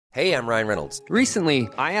Hey, I'm Ryan Reynolds. Recently,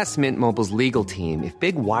 I asked Mint Mobile's legal team if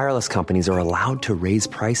big wireless companies are allowed to raise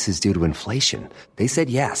prices due to inflation. They said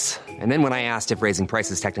yes. And then when I asked if raising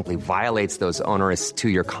prices technically violates those onerous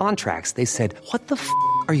two-year contracts, they said, "What the f***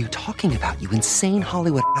 are you talking about, you insane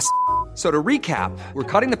Hollywood ass?" So to recap, we're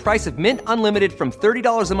cutting the price of Mint Unlimited from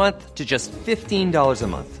 $30 a month to just $15 a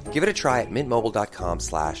month. Give it a try at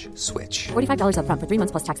mintmobile.com/switch. $45 up front for 3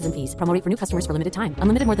 months plus taxes and fees. Promo rate for new customers for limited time.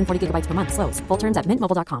 Unlimited more than 40 gigabytes per month. Slows full terms at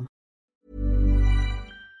mintmobile.com.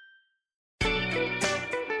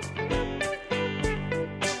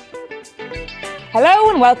 Hello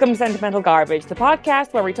and welcome to Sentimental Garbage, the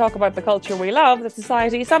podcast where we talk about the culture we love that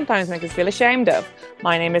society sometimes makes us feel ashamed of.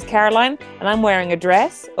 My name is Caroline and I'm wearing a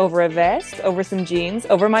dress, over a vest, over some jeans,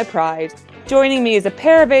 over my pride. Joining me is a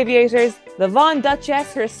pair of aviators, the Von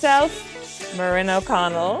Duchess herself, Muireann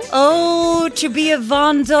O'Connell. Oh, to be a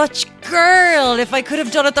Von Dutch girl. If I could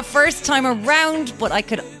have done it the first time around, but I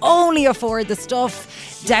could only afford the stuff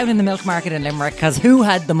down in the milk market in Limerick, because who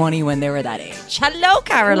had the money when they were that age? Hello,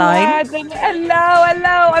 Caroline. Hello.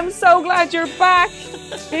 I'm so glad you're back.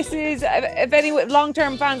 This is, if any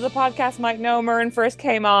long-term fans of the podcast might know, Muireann first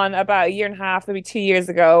came on about a year and a half, maybe 2 years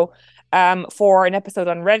ago, for an episode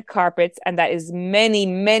on red carpets, and that is many,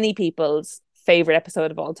 many people's favorite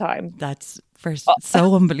episode of all time. That's first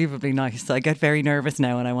so unbelievably nice. I get very nervous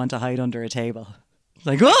now and I want to hide under a table.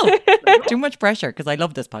 Like, oh, too much pressure, because I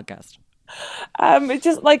love this podcast. It's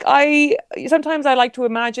just like sometimes I like to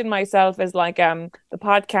imagine myself as like the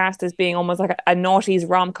podcast as being almost like a Noughties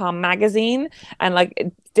rom-com magazine, and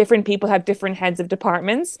like different people have different heads of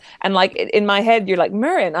departments, and like in my head you're like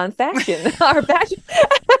Muireann on fashion or fashion.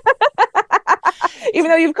 Even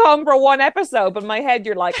though you've come for one episode, but in my head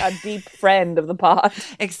you're like a deep friend of the pod.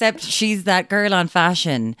 Except she's that girl on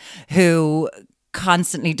fashion who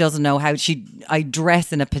constantly doesn't know how I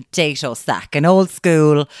dress in a potato sack, an old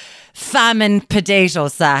school famine potato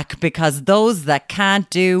sack, because those that can't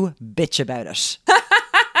do bitch about it.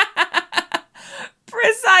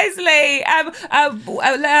 Precisely.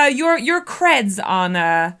 Your creds on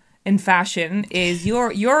in fashion is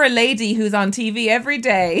you're a lady who's on TV every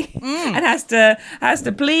day and has to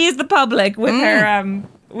please the public with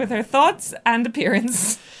her thoughts and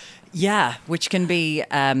appearance. Yeah, which can be,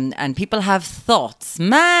 and people have thoughts,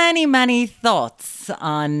 many thoughts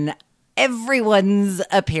on everyone's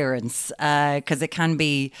appearance, because it can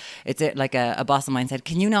be, like a boss of mine said,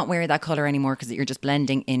 can you not wear that colour anymore because you're just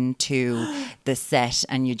blending into the set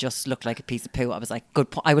and you just look like a piece of poo. I was like, good,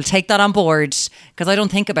 I will take that on board, because I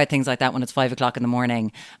don't think about things like that when it's 5 o'clock in the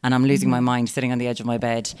morning and I'm losing my mind sitting on the edge of my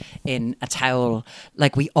bed in a towel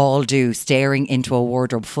like we all do, staring into a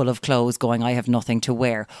wardrobe full of clothes going, I have nothing to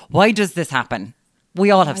wear. Why does this happen?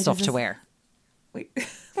 We all have stuff to wear.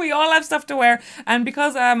 We all have stuff to wear, and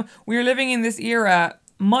because we're living in this era,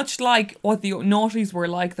 much like what the Noughties were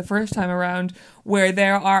like the first time around, where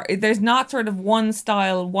there's not sort of one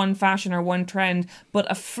style, one fashion or one trend, but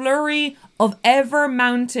a flurry of ever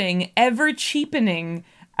mounting, ever cheapening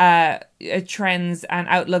trends and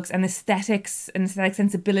outlooks and aesthetics and aesthetic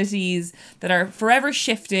sensibilities that are forever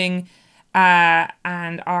shifting.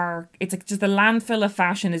 It's like just the landfill of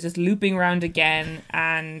fashion is just looping around again,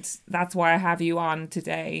 and that's why I have you on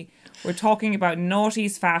today. We're talking about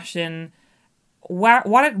Noughties fashion,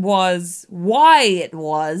 what it was, why it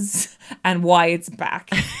was, and why it's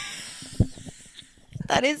back.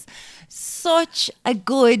 That is such a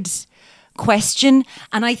good question,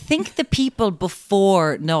 and I think the people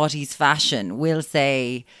before Noughties fashion will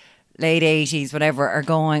say, late 80s, whatever,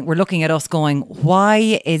 we're looking at us going,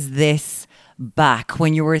 why is this back?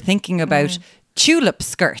 When you were thinking about tulip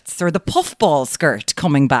skirts or the puffball skirt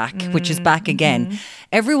coming back, which is back again,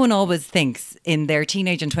 everyone always thinks in their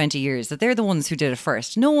teenage and 20 years that they're the ones who did it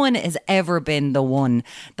first. No one has ever been the one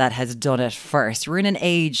that has done it first. We're in an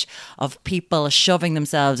age of people shoving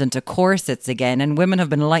themselves into corsets again, and women have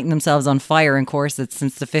been lighting themselves on fire in corsets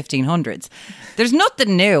since the 1500s. There's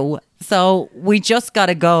nothing new. So we just got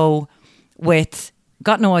to go with,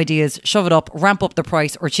 got no ideas, shove it up, ramp up the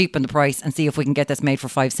price or cheapen the price and see if we can get this made for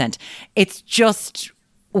 5 cents. It's just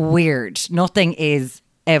weird. Nothing is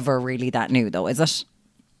ever really that new though, is it?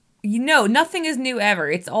 You know, nothing is new ever.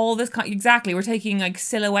 It's all this, exactly. We're taking like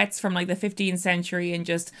silhouettes from like the 15th century and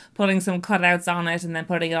just putting some cutouts on it and then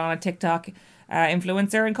putting it on a TikTok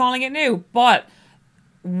influencer and calling it new. But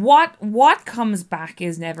what comes back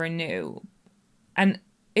is never new. And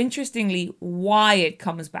interestingly, why it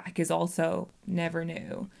comes back is also never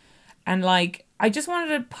new. And like, I just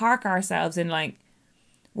wanted to park ourselves in like,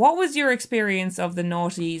 What was your experience of the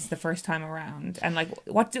Noughties the first time around? And like,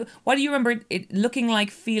 what do you remember it looking like,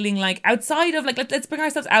 feeling like, outside of like, let's bring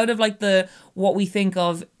ourselves out of like what we think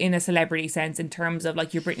of in a celebrity sense in terms of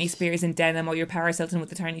like your Britney Spears in denim or your Paris Hilton with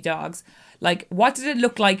the tiny dogs. Like, what did it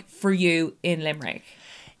look like for you in Limerick?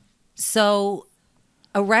 So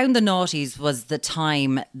around the Noughties was the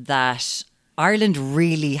time that Ireland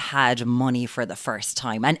really had money for the first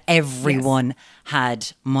time, and everyone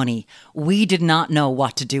had money. We did not know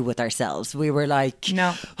what to do with ourselves. We were like,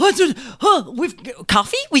 no, we've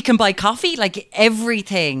coffee. We can buy coffee. Like,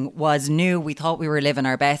 everything was new. We thought we were living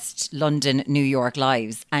our best London, New York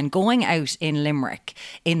lives, and going out in Limerick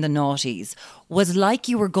in the Noughties was like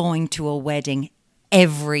you were going to a wedding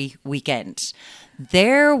every weekend.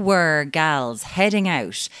 There were gals heading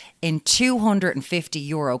out in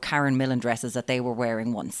 €250 Karen Millen dresses that they were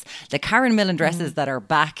wearing once. The Karen Millen dresses that are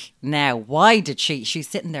back now. Why did she's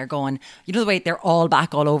sitting there going, you know the way they're all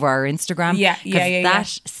back all over our Instagram? Yeah.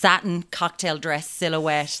 That satin cocktail dress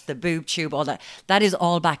silhouette, the boob tube, all that is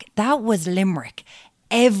all back. That was Limerick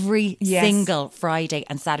every single Friday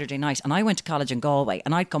and Saturday night. And I went to college in Galway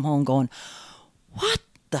and I'd come home going, what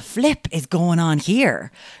the flip is going on here?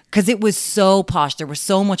 Because it was so posh. There was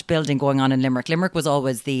so much building going on in Limerick. Limerick was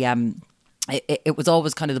always the it was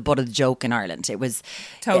always kind of the butt of the joke in Ireland. It was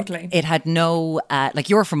totally. It had no like,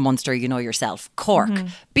 you're from Munster, you know yourself. Cork,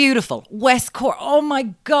 beautiful. West Cork, oh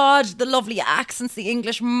my God, the lovely accents, the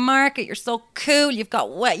English market. You're so cool. You've got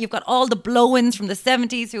all the blow-ins from the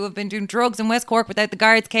 70s who have been doing drugs in West Cork without the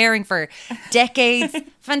guards caring for decades.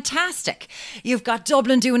 Fantastic. You've got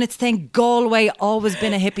Dublin doing its thing. Galway, always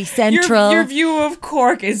been a hippie central. Your view of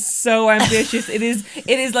Cork is so ambitious. It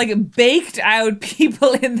is like baked out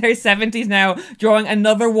people in their 70s now drawing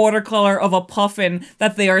another watercolour of a puffin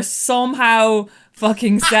that they are somehow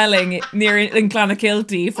fucking selling near in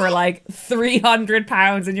Clonakilty for like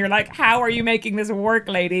 £300, and you're like, how are you making this work,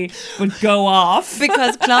 lady? But go off.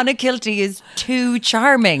 Because Clonakilty is too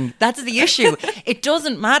charming. That's the issue. It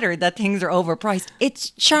doesn't matter that things are overpriced.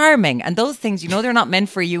 It's charming, and those things, you know, they're not meant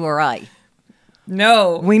for you or I.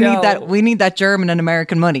 No, we need that German and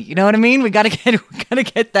American money. You know what I mean? We gotta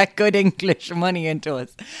get that good English money into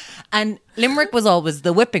us. And Limerick was always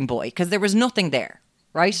the whipping boy because there was nothing there,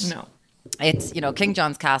 right? No. It's, you know, King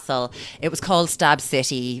John's Castle. It was called Stab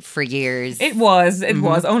City for years. It was.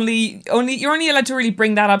 Only you're only allowed to really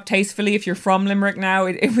bring that up tastefully if you're from Limerick now.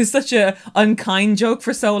 It was such a unkind joke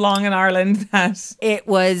for so long in Ireland that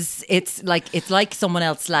it's like someone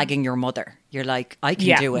else slagging your mother. You're like, I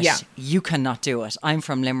can do it. Yeah. You cannot do it. I'm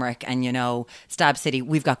from Limerick, and you know, Stab City,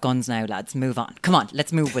 we've got guns now, lads. Move on. Come on,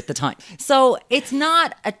 let's move with the time. So it's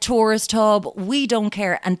not a tourist hub. We don't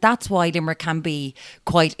care. And that's why Limerick can be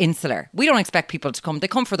quite insular. We don't expect people to come. They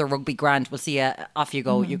come for the rugby grant. We'll see you. Off you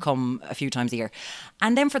go. You come a few times a year.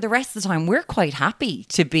 And then for the rest of the time, we're quite happy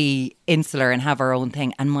to be insular and have our own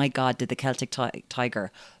thing. And my God, did the Celtic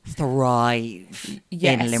Tiger thrive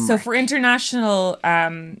in Limerick. So for international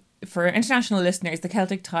listeners, the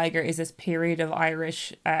Celtic Tiger is this period of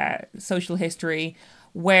Irish social history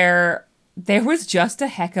where there was just a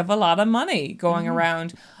heck of a lot of money going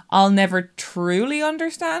around. I'll never truly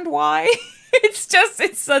understand why.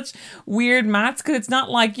 It's such weird maths, because it's not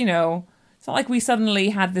like, you know, it's not like we suddenly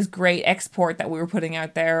had this great export that we were putting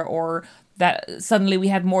out there, or that suddenly we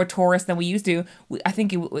had more tourists than we used to. I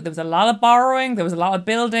think there was a lot of borrowing, there was a lot of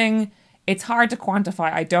building. It's hard to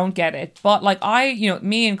quantify. I don't get it. But like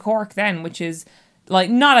me in Cork then, which is like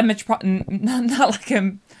not like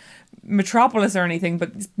a metropolis or anything,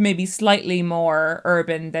 but maybe slightly more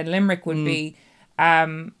urban than Limerick would be.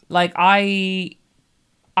 Like I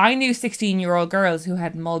knew 16-year-old girls who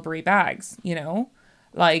had Mulberry bags, you know,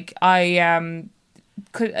 like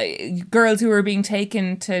girls who were being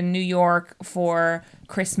taken to New York for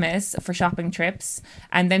Christmas for shopping trips,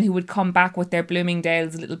 and then who would come back with their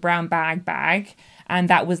Bloomingdale's little brown bag, and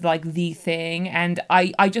that was like the thing. And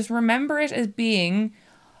I just remember it as being,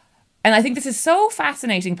 and I think this is so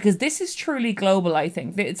fascinating because this is truly global. I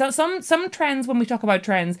think some trends, when we talk about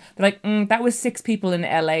trends, they're like, that was 6 people in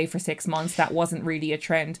LA for 6 months. That wasn't really a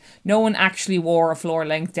trend. No one actually wore a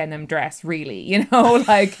floor-length denim dress, really, you know,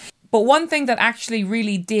 like. But one thing that actually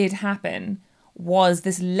really did happen was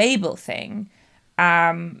this label thing.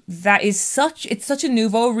 That is such a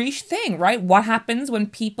nouveau riche thing, right? What happens when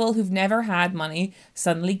people who've never had money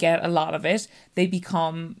suddenly get a lot of it? They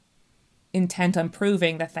become intent on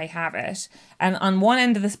proving that they have it. And on one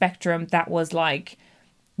end of the spectrum, that was like,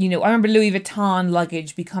 you know, I remember Louis Vuitton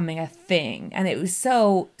luggage becoming a thing. And it was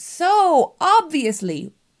so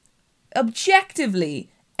obviously, objectively,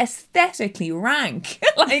 aesthetically rank.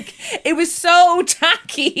 Like, it was so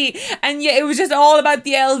tacky, and yet it was just all about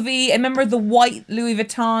the LV. I remember the white Louis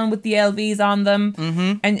Vuitton with the LVs on them,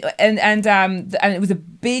 and it was a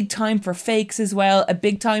big time for fakes as well. A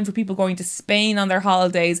big time for people going to Spain on their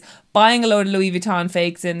holidays, buying a load of Louis Vuitton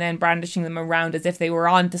fakes and then brandishing them around as if they were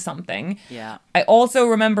onto something. Yeah. I also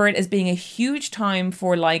remember it as being a huge time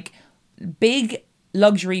for like big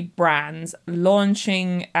luxury brands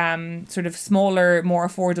launching sort of smaller, more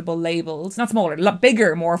affordable labels. Not smaller,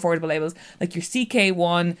 bigger, more affordable labels, like your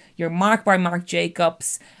CK1, your Marc by Marc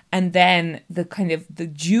Jacobs, and then the kind of the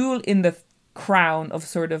jewel in the crown of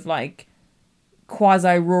sort of like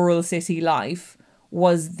quasi-rural city life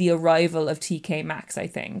was the arrival of TK Maxx, I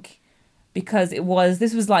think. Because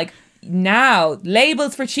this was like, now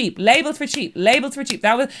labels for cheap.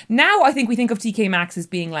 That was, now I think we think of TK Maxx as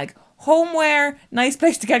being like homeware, nice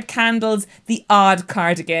place to get candles, the odd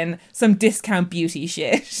cardigan, some discount beauty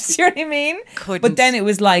shit. Do you know what I mean? But then it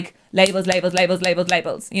was like labels,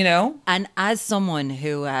 you know? And as someone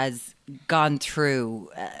who has gone through,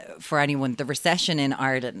 for anyone, the recession in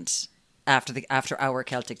Ireland after our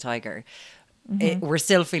Celtic Tiger, we're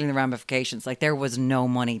still feeling the ramifications. Like, there was no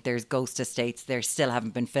money. There's ghost estates. They still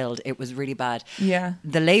haven't been filled. It was really bad. Yeah.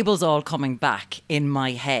 The labels all coming back in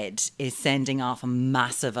my head is sending off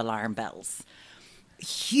massive alarm bells.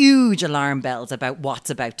 Huge alarm bells about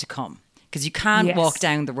what's about to come. Because you can't walk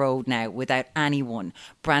down the road now without anyone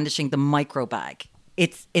brandishing the micro bag.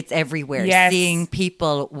 It's everywhere. Yes. Seeing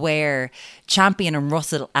people wear Champion and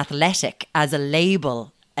Russell Athletic as a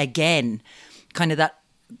label again. Kind of that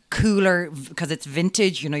cooler, because it's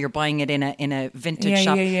vintage, you know, you're buying it in a vintage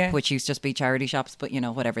shop, which used to just be charity shops, but you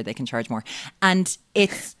know, whatever, they can charge more. And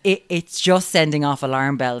it's just sending off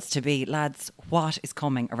alarm bells to be, lads, what is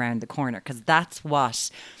coming around the corner? Because that's what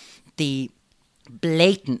the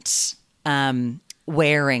blatant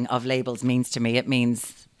wearing of labels means to me. It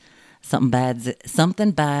means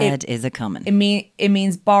something bad is a coming. It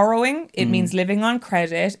means borrowing. It means living on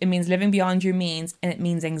credit. It means living beyond your means, and it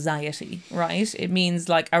means anxiety, right? It means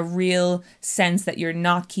like a real sense that you're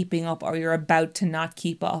not keeping up, or you're about to not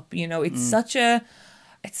keep up. You know, it's such a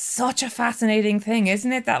fascinating thing,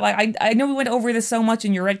 isn't it? That like I know we went over this so much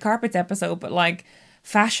in your red carpets episode, but like,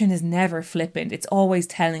 fashion is never flippant. It's always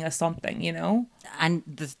telling us something, you know? And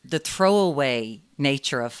the throwaway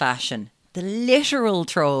nature of fashion, the literal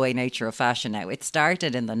throwaway nature of fashion now. It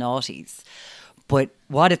started in the noughties, but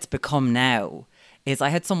what it's become now is, I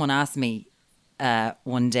had someone ask me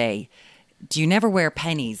one day, do you never wear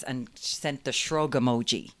pennies? And she sent the shrug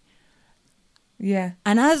emoji. Yeah.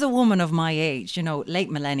 And as a woman of my age, you know, late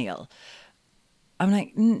millennial, I'm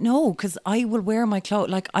like, no, because I will wear my clothes.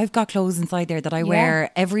 Like, I've got clothes inside there that I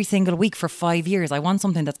wear every single week for 5 years. I want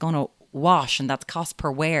something that's going to wash and that's cost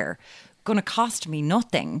per wear, going to cost me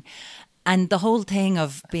nothing. And the whole thing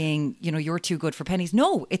of being, you know, you're too good for pennies.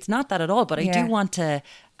 No, it's not that at all. But I do want to,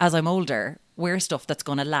 as I'm older, wear stuff that's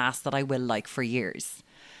going to last, that I will like for years.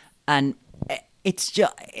 And it's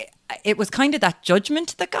just, it was kind of that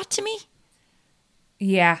judgment that got to me.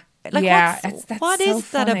 Yeah. Like, that's what so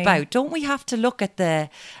is that funny. about? Don't we have to look at and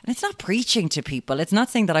it's not preaching to people. It's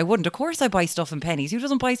not saying that I wouldn't. Of course I buy stuff in pennies. Who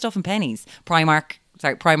doesn't buy stuff in pennies? Primark.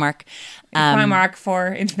 Primark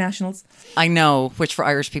for internationals. I know, which for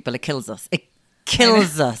Irish people, it kills us. It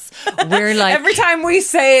kills us. We're like, every time we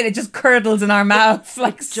say it, it just curdles in our mouth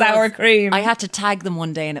like sour cream. I had to tag them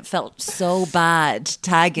one day, and it felt so bad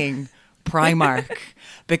tagging Primark.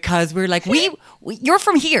 Because we're like, you're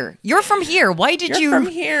from here. You're from here. Why did you? You're from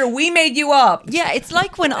here. We made you up. Yeah, it's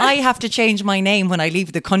like when I have to change my name when I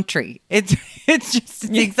leave the country. It's just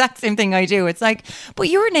the exact same thing I do. It's like, but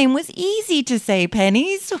your name was easy to say,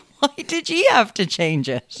 Pennies. Why did you have to change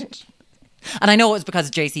it? And I know it was because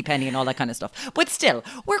of JC Penney and all that kind of stuff. But still,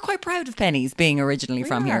 we're quite proud of Pennies being originally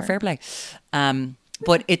from here. Fair play.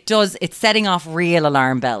 But it's setting off real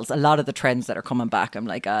alarm bells. A lot of the trends that are coming back, I'm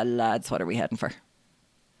like, lads, what are we heading for?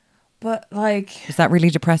 But like, is that really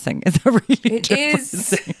depressing? Is that really it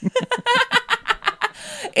depressing?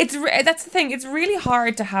 Is. That's the thing. It's really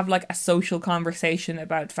hard to have like a social conversation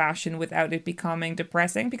about fashion without it becoming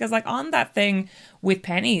depressing. Because like, on that thing with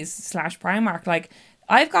Pennies / Primark, like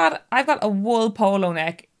I've got a wool polo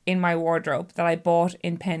neck in my wardrobe that I bought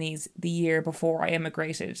in Pennies the year before I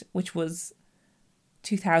immigrated, which was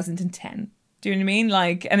 2010. Do you know what I mean?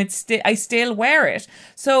 Like, and I still wear it.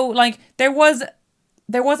 So like, there was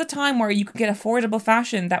a time where you could get affordable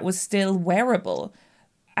fashion that was still wearable.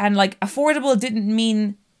 And like, affordable didn't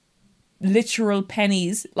mean literal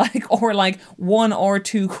pennies, like, or like 1 or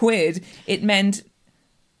 2 quid. It meant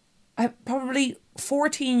probably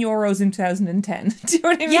 €14 in 2010. Do you know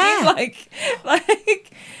what I mean? Yeah. Like.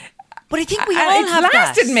 But I think we And all it's have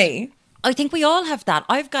lasted that. me. I think we all have that.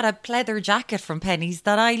 I've got a pleather jacket from Penneys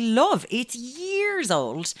that I love. It's years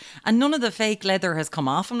old and none of the fake leather has come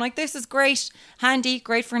off. I'm like, this is great, handy,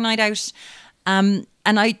 great for a night out.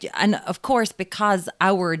 And of course, because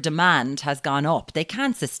our demand has gone up, they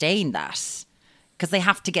can't sustain that because they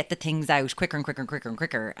have to get the things out quicker and quicker and quicker and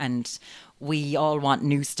quicker. And we all want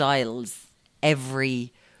new styles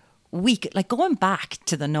every week. Like going back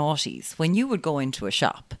to the noughties, when you would go into a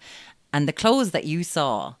shop and the clothes that you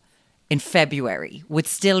saw in February would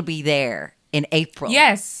still be there in April.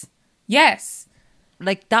 Yes.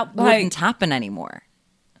 Like that wouldn't happen anymore.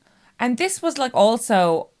 And this was like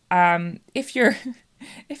also, if you're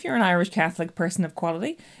an Irish Catholic person of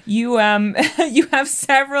quality, you you have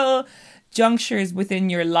several junctures within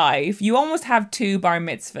your life. You almost have 2 bar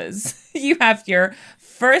mitzvahs. You have your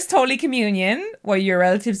first Holy Communion, where your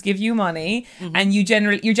relatives give you money, and you're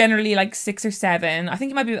generally like 6 or 7. I think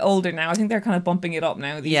you might be older now. I think they're kind of bumping it up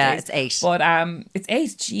now these days. It's 8. But it's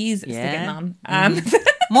 8. Jesus, they're getting on.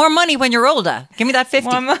 More money when you're older. Give me that 50.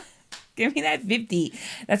 Give me that 50.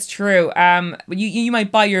 That's true. You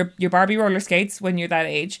might buy your Barbie roller skates when you're that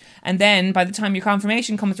age, and then by the time your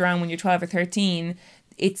confirmation comes around when you're 12 or 13,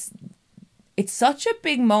 it's such a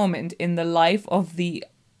big moment in the life of the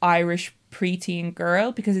Irish preteen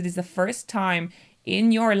girl, because it is the first time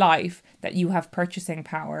in your life that you have purchasing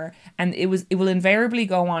power, and it will invariably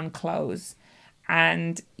go on clothes,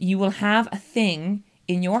 and you will have a thing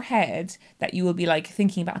in your head that you will be like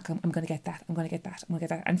thinking about. I'm going to get that. I'm going to get that. I'm going to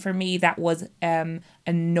get that. And for me, that was a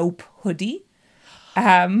Nope hoodie.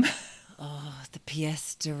 The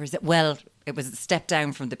pièce de resistance. Well, it was a step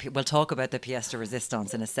down from we'll talk about the pièce de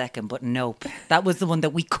resistance in a second, but Nope. That was the one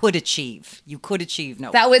that we could achieve. You could achieve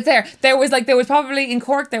Nope. That was there. There was probably in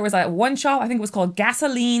Cork, there was like one shop, I think it was called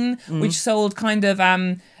Gasoline, which sold kind of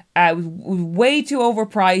was way too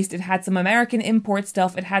overpriced. It had some American import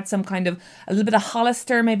stuff. It had some kind of a little bit of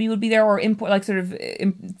Hollister maybe would be there, or import, like sort of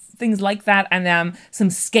things like that, and some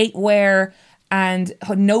skatewear. And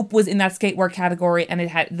Nope was in that skatewear category, and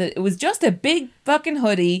it was just a big fucking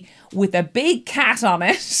hoodie with a big cat on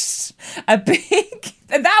it, and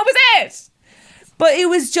that was it. But it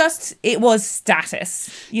was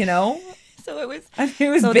status, you know. So it was. And it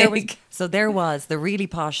was big. There was the really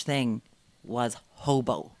posh thing was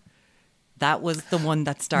Hobo. That was the one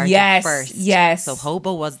that started first. Yes. So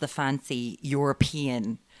Hobo was the fancy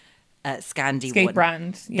European Scandi skate one.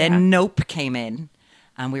 brand. Yeah. Then Nope came in.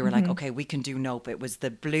 And we were like, okay, we can do Nope. It was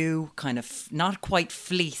the blue kind of, not quite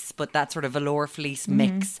fleece, but that sort of velour fleece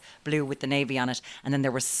mix, blue with the navy on it. And then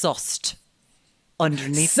there was Sussed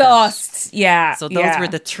underneath Sussed, yeah. So those were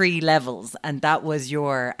the 3 levels. And that was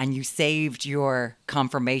and you saved your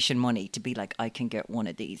confirmation money to be like, I can get one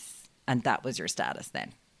of these. And that was your status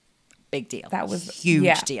then. Big deal. That was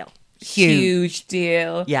huge deal. Huge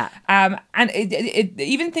deal. Yeah. And it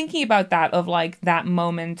even thinking about that, of like that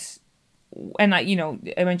moment. And I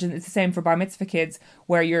mentioned it's the same for bar mitzvah kids,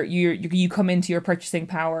 where you come into your purchasing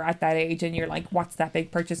power at that age, and you're like, what's that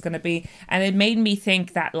big purchase going to be? And it made me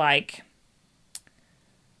think that like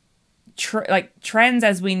trends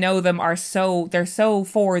as we know them are they're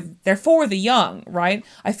for the young, right?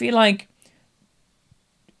 I feel like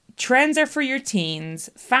trends are for your teens,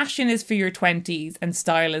 fashion is for your 20s, and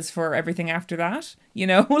style is for everything after that. You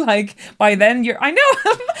know, like by then I know.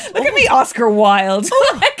 Look at me, Oscar Wilde.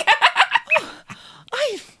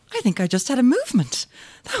 I think I just had a movement.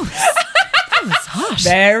 That was hot.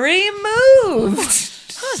 Very moved.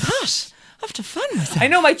 That was hot. I have to fan myself. I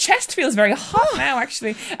know, my chest feels very hot now,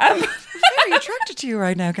 actually. I'm very attracted to you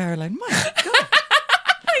right now, Caroline. My God.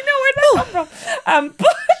 I know where that come from.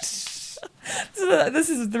 But so this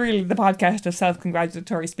is really the podcast of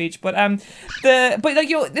self-congratulatory speech. But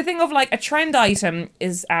the thing of like a trend item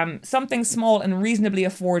is something small and reasonably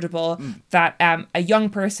affordable that a young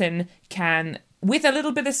person can, with a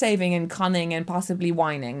little bit of saving and cunning and possibly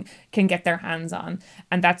whining, can get their hands on.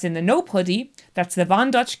 And that's in the Nope hoodie. That's the Von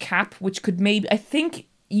Dutch cap, which could maybe, I think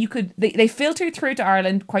they filtered through to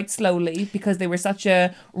Ireland quite slowly because they were such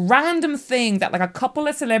a random thing that like a couple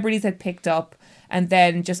of celebrities had picked up and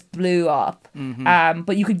then just blew up.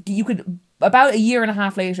 But you could about a year and a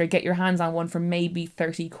half later get your hands on one for maybe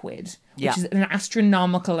 30 quid, which is an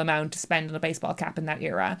astronomical amount to spend on a baseball cap in that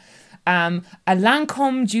era. A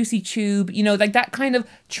Lancome juicy tube, like that kind of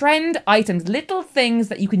trend items, little things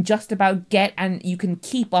that you can just about get and you can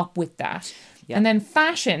keep up with that. Yeah. And then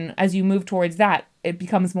fashion, as you move towards that, it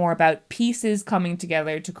becomes more about pieces coming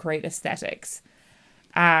together to create aesthetics.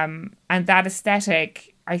 And that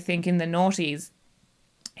aesthetic, I think in the noughties,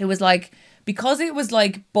 it was like, because it was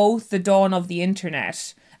like both the dawn of the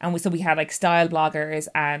internet, and we had like style bloggers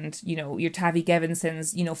and, you know, your Tavi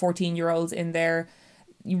Gevinsons, you know, 14-year-olds in their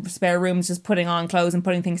spare rooms just putting on clothes and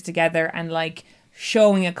putting things together and like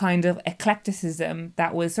showing a kind of eclecticism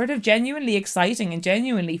that was sort of genuinely exciting and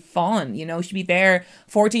genuinely fun. You know, she'd be there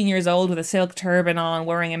 14 years old with a silk turban on,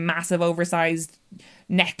 wearing a massive oversized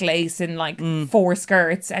necklace and like 4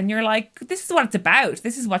 skirts, and you're like, this is what it's about,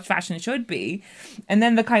 this is what fashion should be. And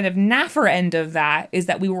then the kind of naff end of that is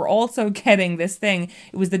that we were also getting this thing.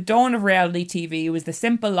 It was the dawn of reality TV, it was the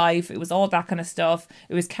simple life, it was all that kind of stuff,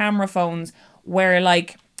 it was camera phones, where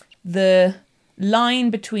like the line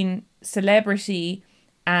between celebrity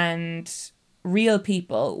and real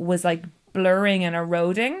people was like blurring and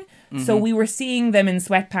eroding. So we were seeing them in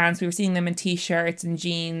sweatpants, we were seeing them in t-shirts and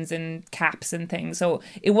jeans and caps and things. So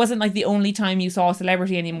it wasn't like the only time you saw a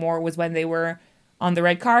celebrity anymore was when they were on the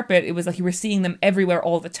red carpet. It was like you were seeing them everywhere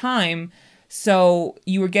all the time. So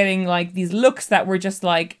you were getting like these looks that were just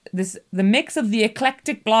like this, the mix of the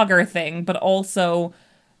eclectic blogger thing, but also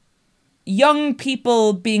young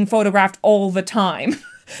people being photographed all the time.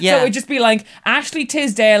 Yeah. So it would just be like Ashley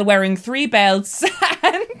Tisdale wearing 3 belts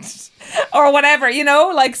and or whatever, you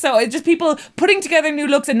know, like, so it's just people putting together new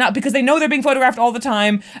looks, and not because they know they're being photographed all the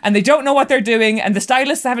time and they don't know what they're doing and the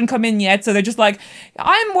stylists haven't come in yet, so they're just like,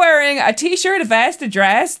 I'm wearing a t-shirt, a vest, a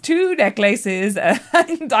dress, 2 necklaces,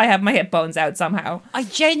 and I have my hip bones out somehow. I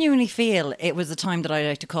genuinely feel it was a time that I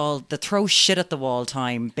like to call the throw shit at the wall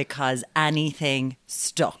time, because anything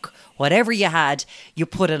stuck. Whatever you had, you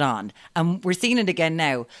put it on. And we're seeing it again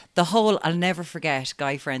now. The whole, I'll never forget,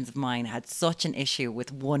 guy friends of mine had such an issue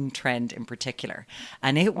with one trend in particular.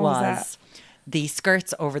 And it was the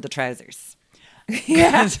skirts over the trousers.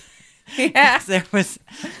 Yeah. Yeah.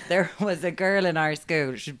 There was a girl in our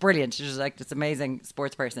school. She's brilliant. She was like this amazing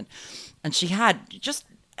sports person. And she had just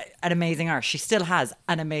an amazing arse. She still has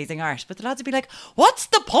an amazing arse. But the lads would be like, what's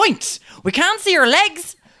the point? We can't see her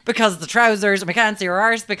legs because of the trousers, and we can't see her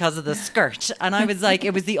arse because of the skirt. And I was like,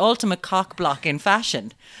 it was the ultimate cock block in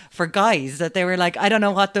fashion for guys, that they were like, I don't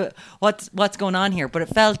know what's going on here. But it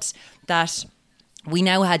felt that we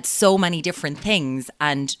now had so many different things,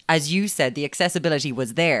 and as you said, the accessibility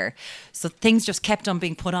was there, so things just kept on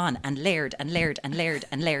being put on and layered and layered and layered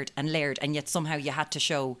and layered and layered, and yet somehow you had to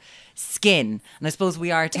show skin. And I suppose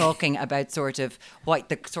we are talking about sort of what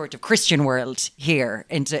the sort of Christian world here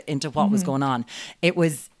into what was going on. It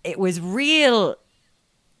was real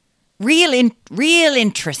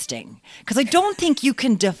interesting, because I don't think you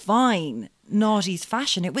can define Noughties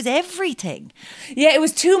fashion. It was everything. Yeah, it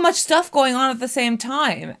was too much stuff going on at the same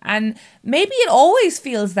time, and maybe it always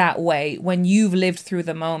feels that way when you've lived through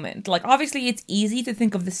the moment. Like, obviously it's easy to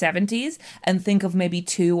think of the 70s and think of maybe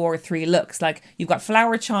 2 or 3 looks. Like, you've got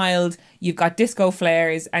Flower Child, you've got disco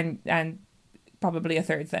flares, and probably a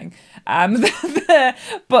third thing,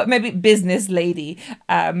 but maybe business lady.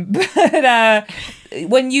 But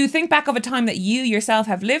when you think back of a time that you yourself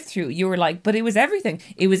have lived through, you were like, but it was everything.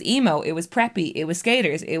 It was emo, it was preppy, it was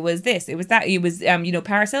skaters, it was this, it was that, it was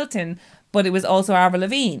Paris Hilton, but it was also Avril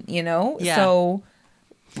Lavigne, you know. Yeah. So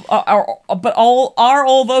are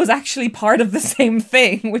all those actually part of the same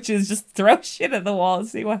thing, which is just throw shit at the wall,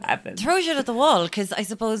 see what happens. Throw shit at the wall, because I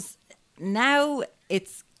suppose now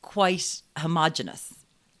it's quite homogenous,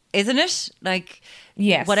 isn't it? Like,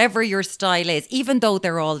 yes, whatever your style is, even though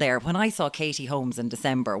they're all there. When I saw Katie Holmes in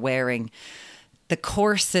December wearing the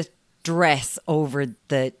corset dress over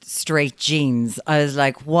the straight jeans, I was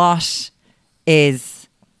like, what is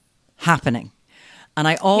happening? And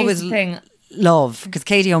I always love, because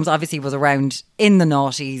Katie Holmes obviously was around in the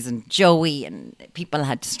noughties, and Joey, and people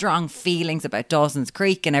had strong feelings about Dawson's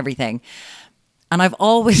Creek and everything. And I've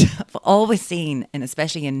always seen, and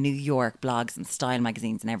especially in New York blogs and style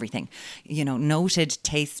magazines and everything, noted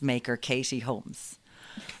tastemaker Katie Holmes.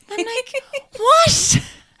 I'm like, what?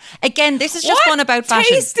 Again, this is just one about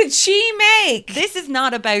fashion. What taste did she make? This is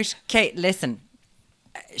not about Kate. Listen,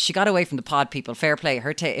 she got away from the pod people. Fair play.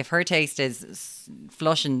 If her taste is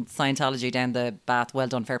flushing Scientology down the bath, well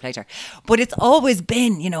done, fair play to her. But it's always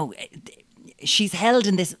been, she's held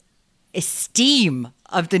in this esteem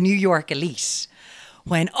of the New York elite.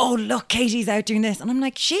 When, oh, look, Katie's out doing this. And I'm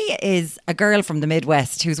like, she is a girl from the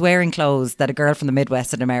Midwest who's wearing clothes that a girl from the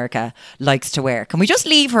Midwest in America likes to wear. Can we just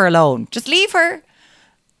leave her alone? Just leave her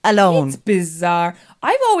alone. It's bizarre.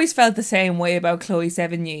 I've always felt the same way about Chloe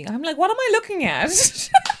Sevigny. I'm like, what am I looking at?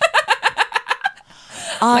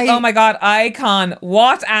 Like, oh my God, icon.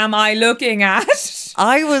 What am I looking at?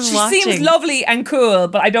 I was watching. She seems lovely and cool,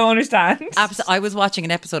 but I don't understand. I was watching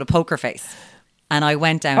an episode of Poker Face. And I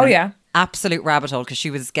went down absolute rabbit hole because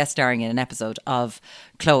she was guest starring in an episode of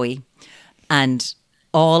Chloe and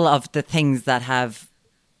all of the things that have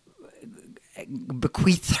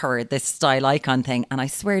bequeathed her this style icon thing. And I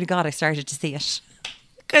swear to God, I started to see it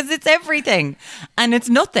because it's everything and it's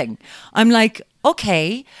nothing. I'm like,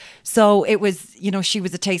 okay, so it was, you know, she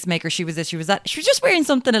was a tastemaker. She was this, she was that. She was just wearing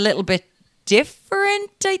something a little bit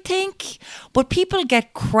different, I think. But people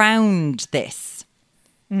get crowned this.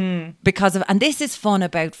 Because of, and this is fun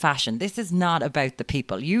about fashion. This is not about the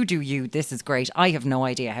people. You do you. This is great. I have no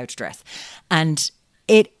idea how to dress, and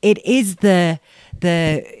it is the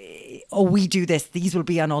oh, we do this. These will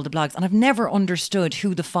be on all the blogs, and I've never understood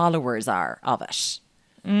who the followers are of it,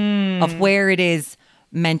 of where it is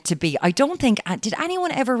meant to be. I don't think did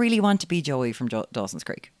anyone ever really want to be Joey from Dawson's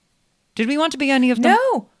Creek? Did we want to be any of them?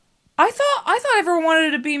 No. I thought everyone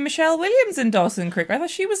wanted to be Michelle Williams in Dawson Creek. I thought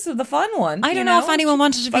she was the fun one. I don't know if anyone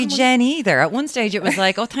wanted to be Jen either. At one stage it was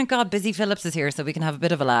like, oh, thank God Busy Phillips is here so we can have a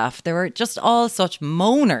bit of a laugh. They were just all such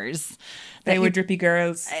moaners. They were drippy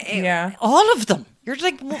girls. Yeah. All of them. You're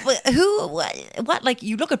like, who, what? Like,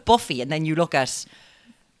 you look at Buffy and then you look at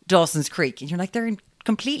Dawson's Creek and you're like, they're in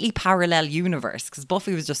completely parallel universe because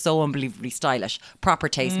Buffy was just so unbelievably stylish, proper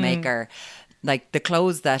tastemaker. Like, the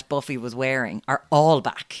clothes that Buffy was wearing are all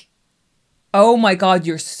back. Oh my God,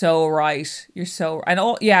 you're so right. You're so and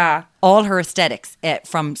all her aesthetics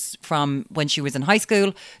from when she was in high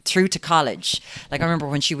school through to college. Like I remember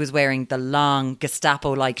when she was wearing the long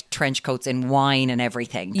Gestapo-like trench coats in wine and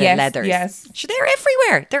everything, the leathers. Yes, they're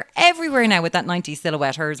everywhere. They're everywhere now with that 90s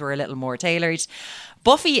silhouette. Hers were a little more tailored.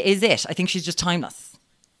 Buffy is it. I think she's just timeless.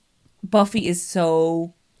 Buffy is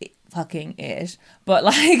so fucking it. But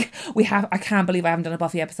like I can't believe I haven't done a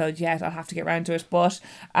Buffy episode yet. I'll have to get around to it. But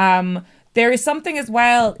there is something as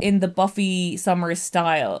well in the Buffy summer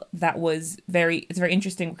style that was very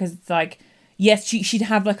interesting because it's like, yes, she'd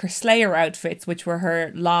have like her Slayer outfits, which were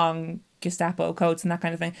her long Gestapo coats and that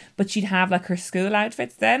kind of thing, but she'd have like her school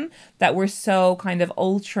outfits then that were so kind of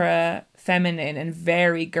ultra feminine and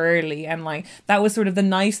very girly, and like that was sort of the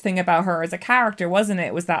nice thing about her as a character, wasn't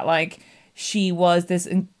it? Was that like she was this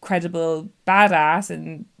incredible badass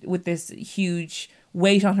and with this huge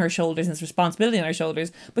weight on her shoulders and this responsibility on her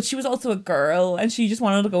shoulders, but she was also a girl and she just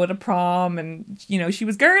wanted to go to prom and, you know, she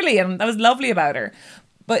was girly and that was lovely about her.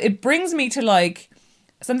 But it brings me to like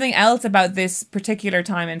something else about this particular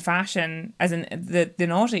time in fashion, as in the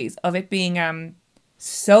noughties, of it being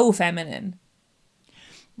so feminine.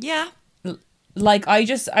 Yeah. Like I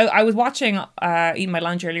was watching Eating My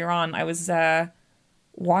Lunch earlier on. I was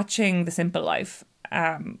watching The Simple Life,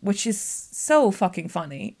 which is so fucking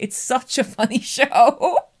funny. It's such a funny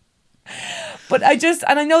show. But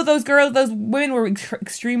I know those women were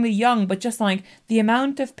extremely young, but just like the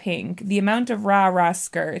amount of pink, the amount of rah-rah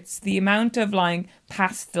skirts, the amount of like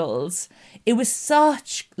pastels, it was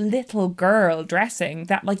such little girl dressing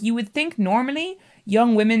that like you would think normally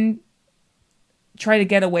young women try to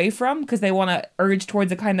get away from because they want to urge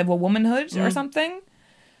towards a kind of a womanhood or something.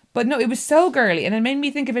 But no, it was so girly, and it made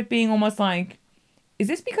me think of it being almost like, is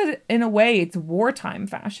this because in a way it's wartime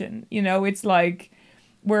fashion? You know, it's like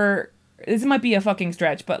this might be a fucking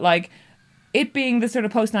stretch, but like it being the sort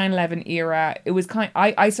of post 9/11 era, it was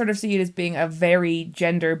I sort of see it as being a very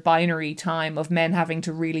gender binary time of men having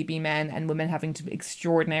to really be men and women having to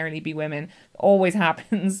extraordinarily be women. Always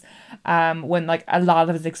happens when like a lot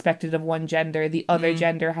of is expected of one gender, the other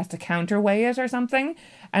gender has to counterweigh it or something.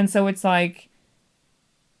 And so it's like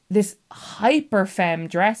this hyper femme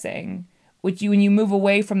dressing, which when you move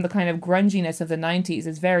away from the kind of grunginess of the 90s,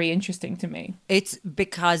 is very interesting to me. It's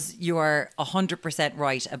because you are 100%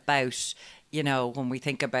 right about, you know, when we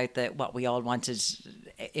think about what we all wanted,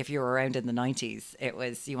 if you were around in the 90s, it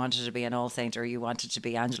was you wanted to be an All Saint or you wanted to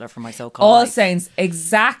be Angela from My So-Called All Life. Saints,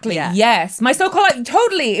 exactly. Yeah. Yes. My So-Called Life,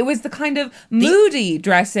 totally. It was the kind of moody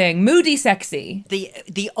dressing, moody sexy.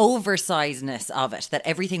 The oversizedness of it, that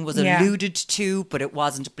everything was alluded to, but it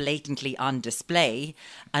wasn't blatantly on display.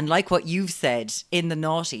 And like what you've said, in the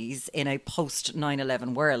noughties, in a post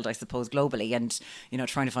 9/11 world, I suppose, globally, and, you know,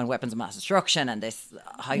 trying to find weapons of mass destruction and this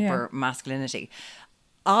hyper masculinity,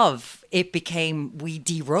 it became, we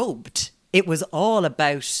derobed. It was all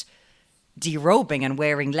about derobing and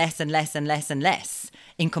wearing less and less and less and less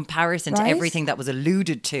in comparison to everything that was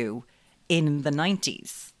alluded to in the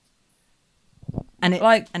 90s. And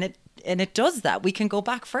it does that. We can go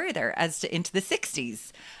back further into the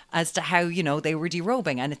 60s as to how, you know, they were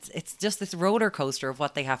derobing, and it's just this roller coaster of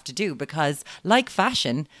what they have to do, because like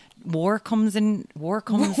fashion, war comes in waves.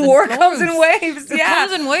 It comes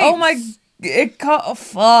in waves.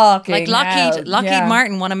 fucking Like Lockheed hell.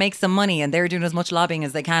 Martin want to make some money, and they're doing as much lobbying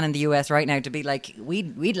as they can in the US right now to be like,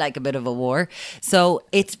 we'd like a bit of a war. So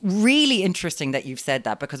it's really interesting that you've said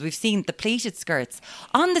that, because we've seen the pleated skirts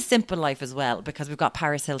on The Simple Life as well, because we've got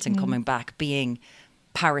Paris Hilton coming back being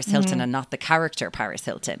Paris Hilton and not the character Paris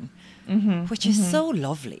Hilton, which is so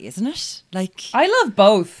lovely, isn't it? Like, I love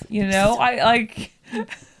both, you know. I like.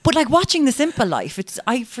 But like watching The Simple Life,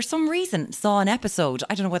 I for some reason saw an episode,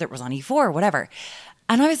 I don't know whether it was on E4 or whatever,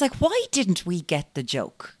 and I was like, why didn't we get the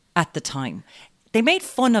joke at the time? They made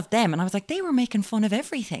fun of them, and I was like, they were making fun of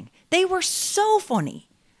everything. They were so funny.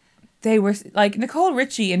 They were like, Nicole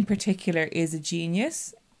Richie in particular is a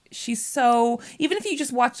genius. She's so, even if you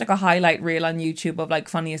just watch like a highlight reel on YouTube of like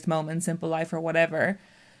funniest moments, Simple Life or whatever,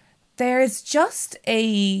 there's just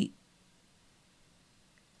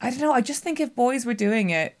I don't know, I just think if boys were doing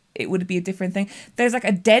it, it would be a different thing. There's like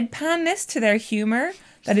a deadpanness to their humor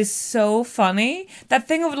that is so funny. That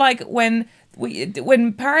thing of like when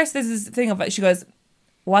Paris, there's this thing of like, she goes,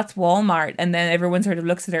 what's Walmart? And then everyone sort of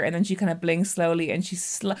looks at her, and then she kind of blinks slowly, and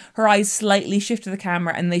her eyes slightly shift to the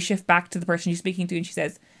camera, and they shift back to the person she's speaking to, and she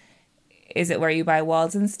says, is it where you buy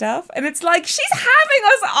walls and stuff? And it's like, she's having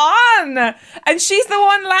us on, and she's the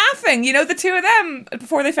one laughing, you know, the two of them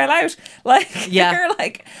before they fell out, like, yeah,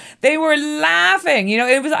 they were laughing, you know.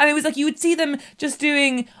 It was like you would see them just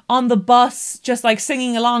doing on the bus, just like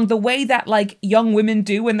singing along the way that like young women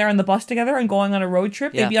do when they're on the bus together and going on a road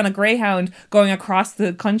trip. They'd be on a Greyhound going across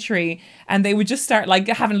the country, and they would just start like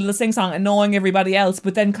having a little sing song, annoying everybody else,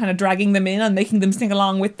 but then kind of dragging them in and making them sing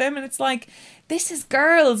along with them. And it's like, this is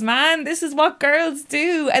girls, man. This is what girls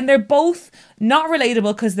do. And they're both not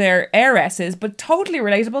relatable because they're heiresses, but totally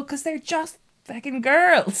relatable because they're just fucking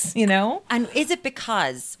girls, you know? And is it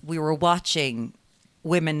because we were watching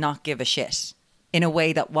women not give a shit in a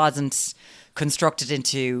way that wasn't constructed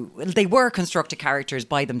into, they were constructed characters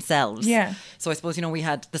by themselves. Yeah. So I suppose, you know, we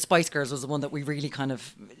had the Spice Girls was the one that we really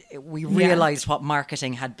we realised what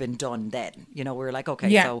marketing had been done then. You know, we were like,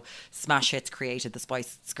 okay, so Smash Hits created the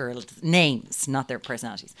Spice Girls names, not their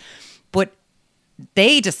personalities. But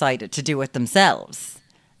they decided to do it themselves.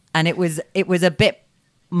 And it was a bit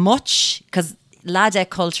much, because ladette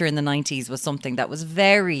culture in the 90s was something that was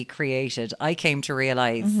very created. I came to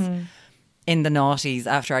realise in the noughties,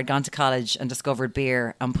 after I'd gone to college and discovered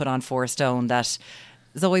beer and put on 4 Stone, that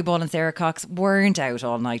Zoe Ball and Sarah Cox weren't out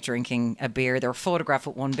all night drinking a beer. They were photographed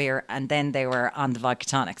with one beer, and then they were on the vodka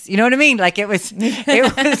tonics. You know what I mean? Like, it was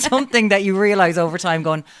something that you realise over time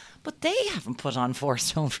going, but they haven't put on 4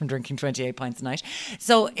 Stone from drinking 28 pints a night.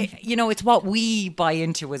 So, you know, it's what we buy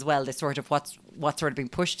into as well, this sort of what's sort of being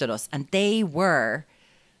pushed at us. And they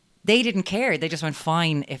didn't care. They just went,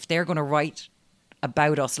 fine, if they're going to write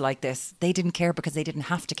about us like this. They didn't care because they didn't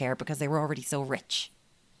have to care, because they were already so rich.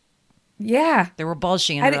 Yeah. They were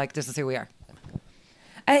bulging, and they're like, this is who we are.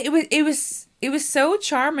 It was so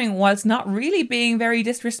charming whilst not really being very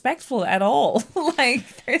disrespectful at all. Like,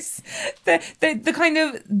 there's the kind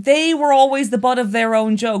of, they were always the butt of their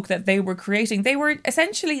own joke that they were creating. They were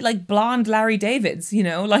essentially like blonde Larry Davids, you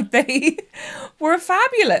know, like they were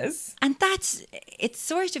fabulous. And it's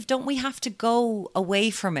sort of, don't we have to go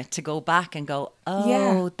away from it to go back and go,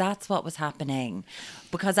 that's what was happening?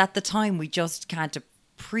 Because at the time we just can't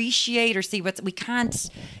appreciate or see we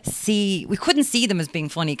couldn't see them as being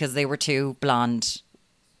funny because they were two blonde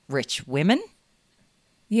rich women.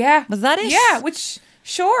 Yeah. Was that it? Yeah, which,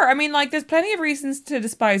 sure, I mean, like, there's plenty of reasons to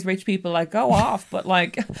despise rich people, like, go off, but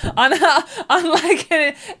like on like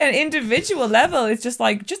an individual level, it's just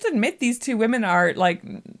like, just admit these two women are like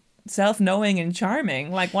self-knowing and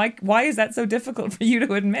charming. Like, why is that so difficult for you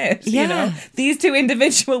to admit? Yeah. You know, these two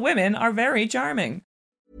individual women are very charming.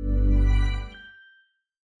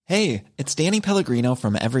 Hey, it's Danny Pellegrino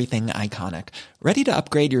from Everything Iconic. Ready to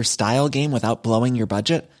upgrade your style game without blowing your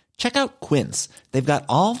budget? Check out Quince. They've got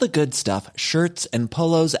all the good stuff, shirts and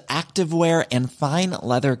polos, activewear, and fine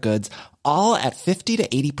leather goods, all at 50 to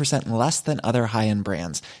 80% less than other high-end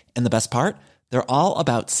brands. And the best part? They're all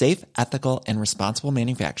about safe, ethical, and responsible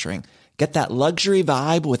manufacturing. Get that luxury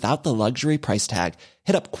vibe without the luxury price tag.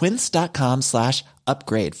 Hit up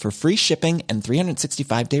quince.com/upgrade for free shipping and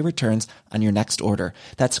 365-day returns on your next order.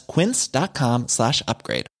 That's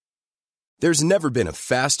quince.com/upgrade. There's never been a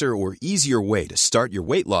faster or easier way to start your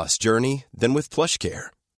weight loss journey than with PlushCare.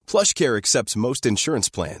 PlushCare accepts most insurance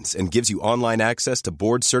plans and gives you online access to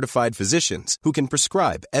board-certified physicians who can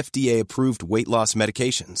prescribe FDA-approved weight loss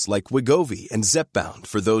medications like Wegovy and Zepbound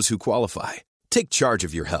for those who qualify. Take charge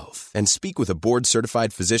of your health and speak with a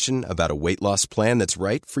board-certified physician about a weight loss plan that's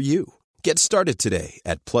right for you. Get started today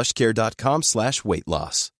at plushcare.com/weight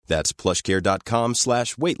loss. That's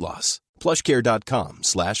plushcare.com/weight loss.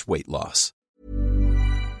 PlushCare.com/weight loss.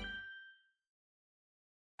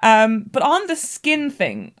 But on the skin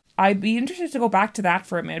thing, I'd be interested to go back to that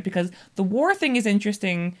for a minute, because the war thing is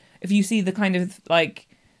interesting. If you see the kind of like,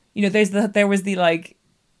 you know, there was the like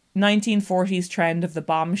 1940s trend of the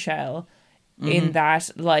bombshell, in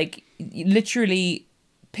that like literally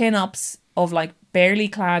pin-ups of like barely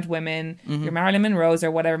clad women, your Marilyn Monroe's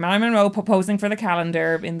or whatever, Marilyn Monroe posing for the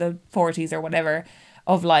calendar in the 40s or whatever,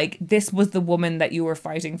 of like, this was the woman that you were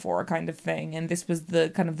fighting for kind of thing. And this was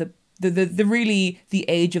the kind of the really the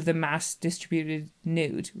age of the mass distributed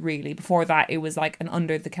nude, really. Before that, it was like an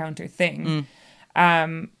under the counter thing.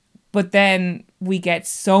 But then we get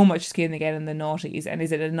so much skin again in the noughties, and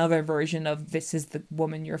is it another version of this is the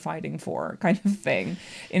woman you're fighting for kind of thing,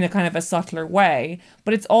 in a kind of a subtler way.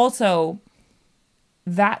 But it's also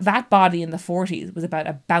that body in the 40s was about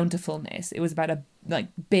a bountifulness. It was about a like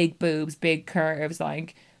big boobs, big curves,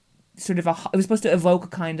 like sort of it was supposed to evoke a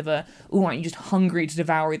kind of a, oh, aren't you just hungry to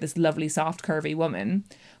devour this lovely soft curvy woman?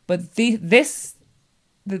 But the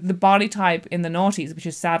body type in the noughties, which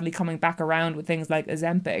is sadly coming back around with things like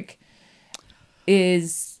Ozempic,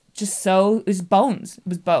 is just so, it's bones. It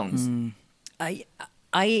was bones. I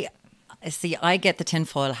see, I get the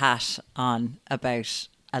tinfoil hat on about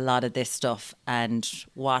a lot of this stuff and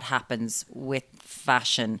what happens with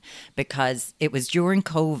fashion, because it was during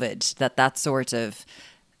COVID that sort of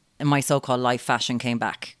my so-called life fashion came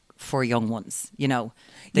back for young ones, you know,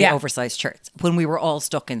 the oversized shirts, when we were all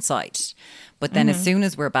stuck inside. But then as soon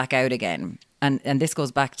as we're back out again, and this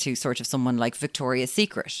goes back to sort of someone like Victoria's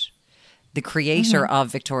Secret, the creator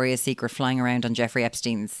of Victoria's Secret flying around on Jeffrey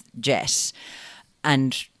Epstein's jet,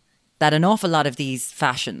 and that an awful lot of these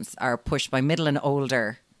fashions are pushed by middle and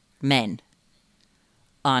older men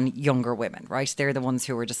on younger women, right? They're the ones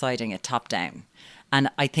who are deciding it top down. And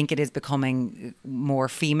I think it is becoming more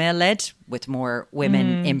female-led, with more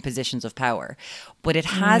women in positions of power. But it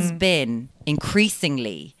has been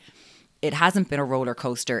increasingly, it hasn't been a roller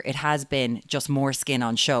coaster. It has been just more skin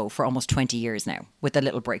on show for almost 20 years now, with a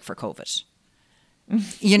little break for COVID.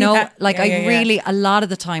 You know, a lot of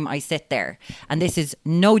the time I sit there, and this is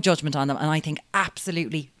no judgment on them, and I think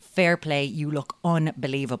absolutely fair play, you look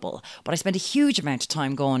unbelievable. But I spend a huge amount of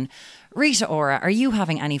time going, Rita Ora, are you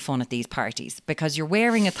having any fun at these parties? Because you're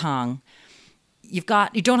wearing a thong, you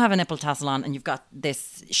don't have a nipple tassel on, and you've got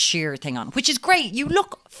this sheer thing on, which is great. You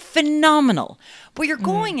look phenomenal. But you're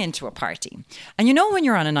going into a party, and you know when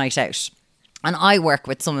you're on a night out, and I work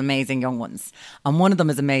with some amazing young ones, and one of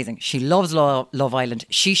them is amazing. She loves Love Island.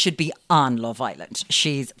 She should be on Love Island.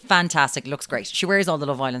 She's fantastic, looks great. She wears all the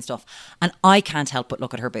Love Island stuff, and I can't help but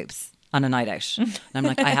look at her boobs on a night out. And I'm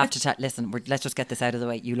like, I have to listen, let's just get this out of the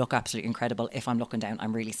way. You look absolutely incredible. If I'm looking down,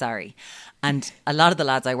 I'm really sorry. And a lot of the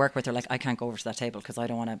lads I work with are like, I can't go over to that table because I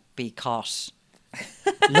don't want to be caught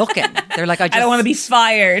looking. They're like, I don't want to be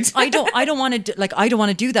fired. I don't want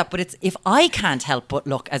to do that. But it's, if I can't help but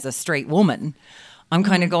look as a straight woman, I'm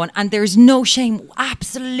kind of going, and there's no shame.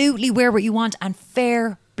 Absolutely wear what you want, and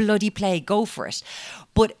fair bloody play, go for it.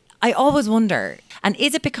 But I always wonder, and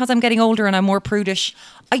is it because I'm getting older and I'm more prudish?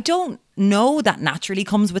 I don't know, that naturally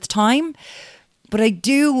comes with time, but it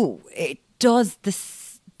does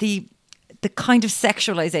the kind of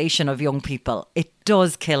sexualization of young people. It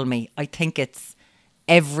does kill me. I think it's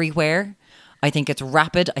everywhere. I think it's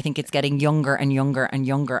rapid. I think it's getting younger and younger and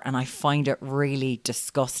younger. And I find it really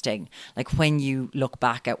disgusting. Like when you look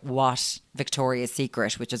back at what Victoria's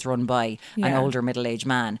Secret, which is run by an older middle-aged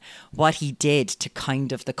man, what he did to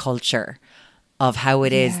kind of the culture of how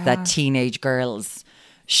it is that teenage girls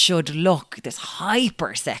should look, this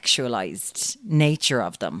hyper-sexualized nature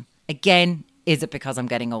of them. Again, is it because I'm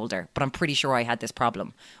getting older? But I'm pretty sure I had this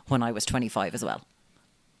problem when I was 25 as well.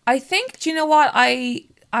 I think, do you know what? I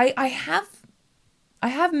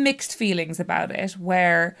have mixed feelings about it,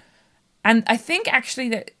 where, and I think actually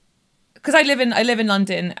that, because I live in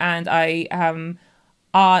London, and I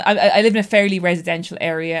live in a fairly residential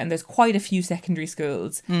area, and there's quite a few secondary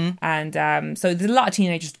schools, and so there's a lot of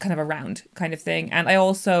teenagers kind of around, kind of thing. And I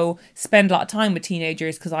also spend a lot of time with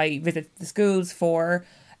teenagers because I visit the schools for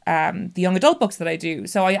the young adult books that I do.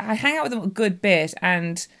 So I hang out with them a good bit,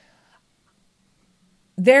 and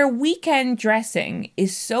their weekend dressing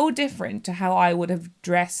is so different to how I would have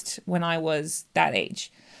dressed when I was that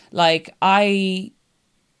age. Like, I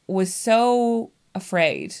was so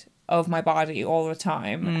afraid of my body all the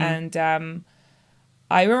time. And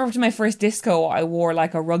I remember to my first disco, I wore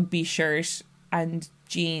like a rugby shirt and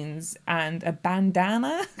jeans and a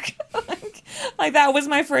bandana. like that was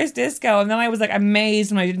my first disco. And then I was like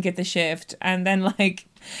amazed when I didn't get the shift. And then like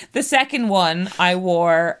the second one, I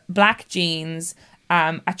wore black jeans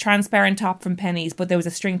a transparent top from Penneys, but there was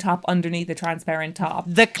a string top underneath the transparent top.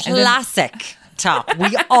 The classic top.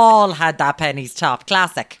 We all had that Penneys top.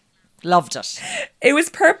 Classic. Loved it. It was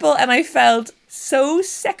purple and I felt so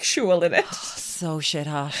sexual in it. So shit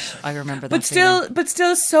hot. I remember that. But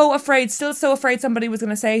still so afraid somebody was going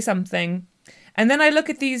to say something. And then I look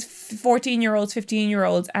at these 14-year-olds,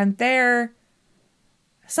 15-year-olds, and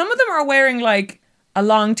some of them are wearing like a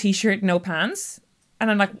long t-shirt, no pants. And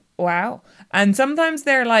I'm like, wow. And sometimes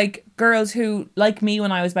they're like girls who, like me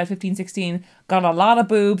when I was about 15, 16, got a lot of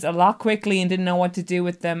boobs a lot quickly and didn't know what to do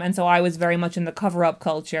with them. And so I was very much in the cover-up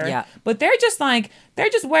culture. Yeah. But they're just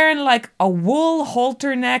wearing like a wool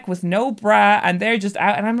halter neck with no bra and they're just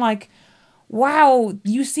out. And I'm like, wow,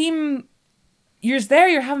 you're there,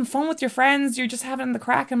 you're having fun with your friends, you're just having the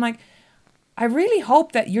crack. I'm like, I really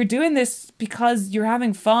hope that you're doing this because you're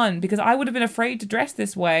having fun, because I would have been afraid to dress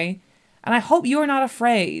this way. And I hope you're not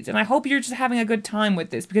afraid. And I hope you're just having a good time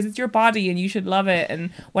with this because it's your body and you should love it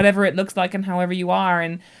and whatever it looks like and however you are.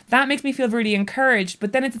 And that makes me feel really encouraged.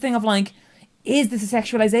 But then it's a thing of like, is this a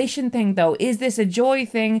sexualization thing though? Is this a joy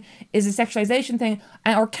thing? Is it a sexualization thing?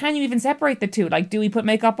 Or can you even separate the two? Like, do we put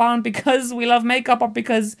makeup on because we love makeup or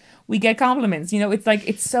because we get compliments? You know, it's like,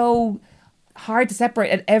 it's so hard to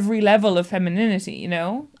separate at every level of femininity, you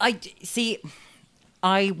know?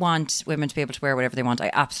 I want women to be able to wear whatever they want. I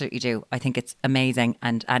absolutely do. I think it's amazing.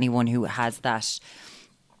 And anyone who can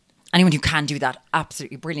do that,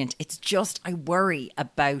 absolutely brilliant. It's just, I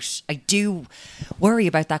do worry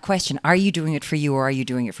about that question. Are you doing it for you or are you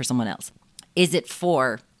doing it for someone else? Is it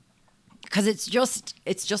because it's just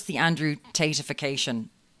the Andrew Tate-ification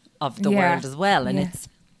of the world as well. And it's,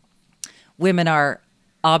 women are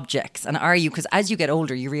objects. And are you, because as you get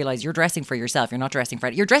older, you realize you're dressing for yourself. You're not dressing for,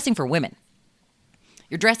 you're dressing for women.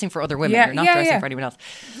 You're dressing for other women. You're not dressing for anyone else.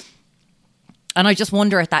 And I just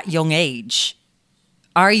wonder at that young age,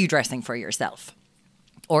 are you dressing for yourself?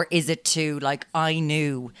 Or is it to, like, I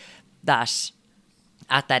knew that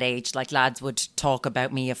at that age, like, lads would talk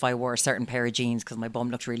about me if I wore a certain pair of jeans because my bum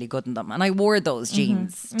looked really good in them. And I wore those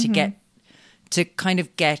jeans to kind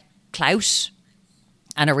of get clout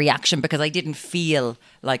and a reaction because I didn't feel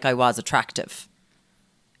like I was attractive.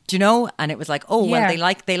 Do you know? And it was like, oh, well,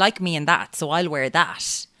 they like me in that, so I'll wear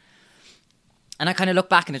that. And I kind of look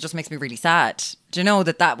back and it just makes me really sad. Do you know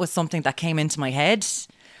that was something that came into my head?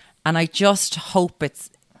 And I just hope it's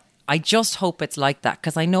like that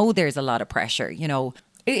because I know there's a lot of pressure, you know.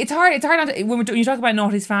 It's hard not to, when you talk about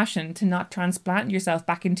Noughties fashion, to not transplant yourself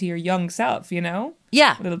back into your young self, you know?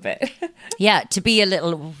 Yeah. A little bit. Yeah, to be a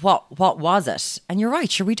little, what was it? And you're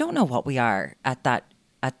right, sure, we don't know what we are at that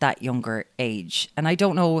younger age. And I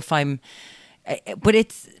don't know if but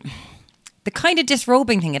it's the kind of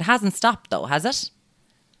disrobing thing, it hasn't stopped though, has it?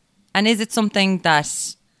 And is it something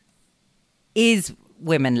that is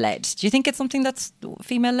women-led? Do you think it's something that's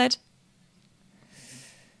female-led?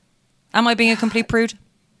 Am I being a complete prude?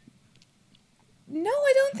 No,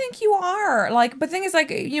 I don't think you are. Like, but the thing is, like,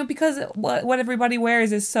 you know, because what everybody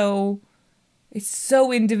wears is so... It's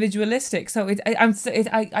so individualistic. So I feel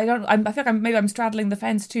like maybe I'm straddling the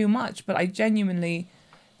fence too much, but I genuinely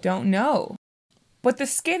don't know. But the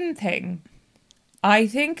skin thing, I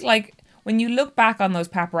think, like, when you look back on those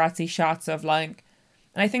paparazzi shots of, like,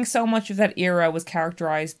 and I think so much of that era was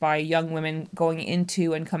characterized by young women going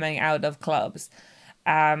into and coming out of clubs,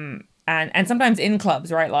 and sometimes in clubs,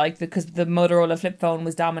 right? Like, because the Motorola flip phone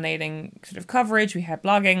was dominating sort of coverage. We had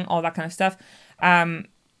blogging, all that kind of stuff.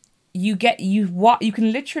 You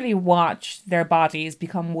can literally watch their bodies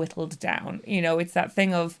become whittled down. You know, it's that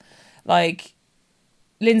thing of, like,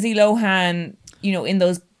 Lindsay Lohan, you know, in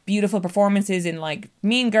those beautiful performances in, like,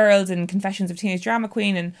 Mean Girls and Confessions of a Teenage Drama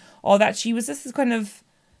Queen and all that. She was this kind of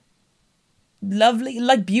lovely,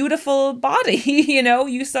 like, beautiful body, you know,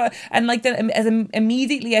 you saw, and like then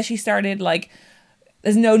immediately as she started, like,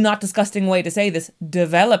 there's no not disgusting way to say this,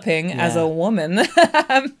 developing as a woman.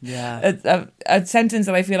 A sentence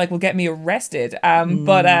that I feel like will get me arrested.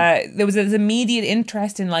 But there was this immediate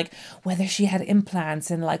interest in, like, whether she had implants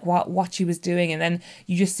and, like, what she was doing. And then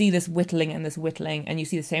you just see this whittling. And you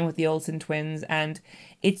see the same with the Olsen twins. And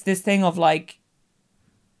it's this thing of, like,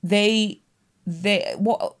 what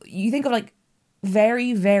you think of, like,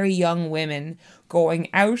 very, very young women going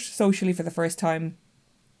out socially for the first time,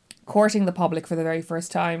 courting the public for the very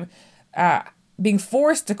first time, being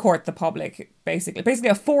forced to court the public, basically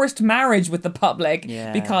a forced marriage with the public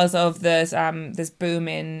because of this boom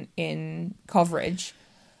in coverage,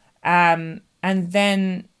 and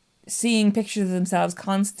then seeing pictures of themselves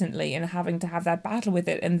constantly and having to have that battle with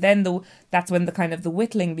it, and then that's when the kind of the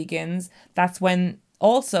whittling begins. That's when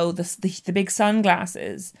also the big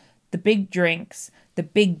sunglasses, the big drinks, the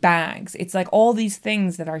big bags. It's like all these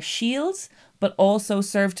things that are shields, but also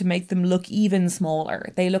serve to make them look even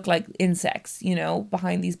smaller. They look like insects, you know,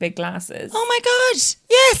 behind these big glasses. Oh my God.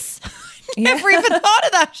 Yes. Never even thought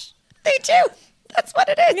of that. They do. That's what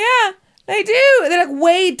it is. Yeah. They do. They're like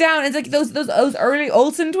weighed down. It's like those early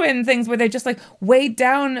Olsen twin things where they're just like weighed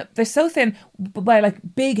down. They're so thin by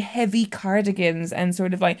like big heavy cardigans and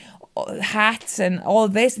sort of like hats and all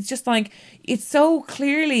this. It's just like, it's so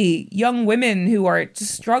clearly young women who are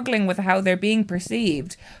just struggling with how they're being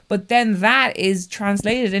perceived. But then that is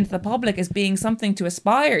translated into the public as being something to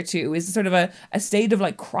aspire to, is sort of a state of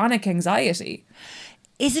like chronic anxiety.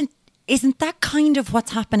 Isn't that kind of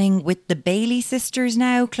what's happening with the Bailey sisters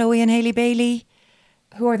now, Chloe and Hailey Bailey?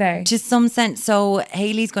 Who are they? To some sense. So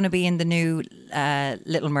Hailey's going to be in the new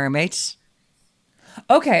Little Mermaid.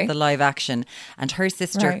 Okay. The live action. And her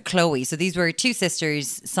sister, Right. Chloe. So these were two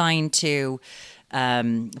sisters signed to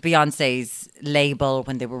Beyonce's label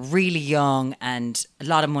when they were really young and a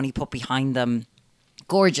lot of money put behind them.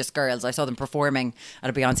 Gorgeous girls. I saw them performing at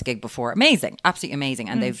a Beyonce gig before. Amazing, absolutely amazing.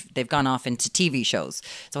 And they've gone off into TV shows.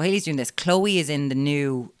 So Hailey's doing this. Chloe is in the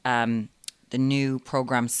new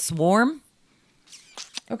program Swarm.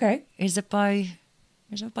 Okay. Is it by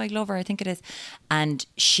Glover? I think it is. And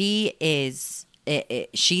she is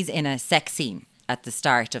she's in a sex scene at the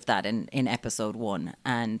start of that in episode 1,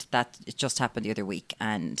 and it just happened the other week,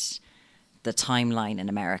 and the timeline in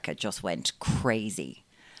America just went crazy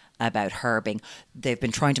about her they've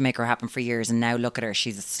been trying to make her happen for years, and now look at her,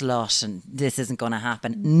 she's a slut and this isn't going to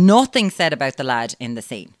happen. Nothing said about the lad in the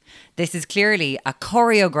scene. This is clearly a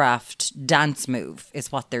choreographed dance move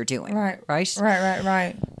is what they're doing. Right.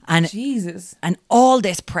 And Jesus. And all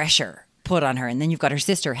this pressure put on her. And then you've got her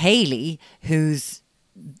sister Hailey, who's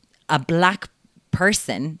a black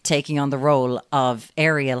person taking on the role of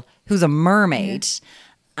Ariel, who's a mermaid,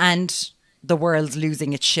 and the world's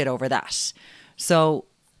losing its shit over that. So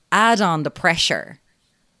add on the pressure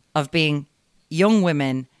of being young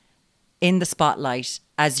women in the spotlight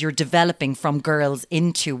as you're developing from girls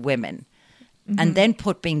into women. And then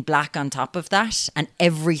put being black on top of that and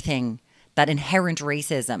everything, that inherent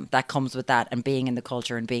racism that comes with that, and being in the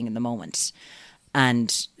culture and being in the moment.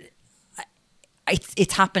 And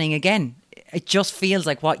it's happening again. It just feels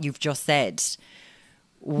like what you've just said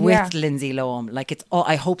with Lindsay Lohan. Like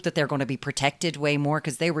I hope that they're going to be protected way more,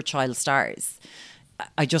 because they were child stars.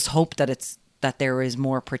 I just hope that there is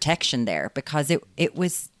more protection there, because it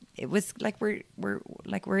was like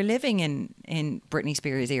we're living in Britney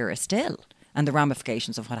Spears' era still, and the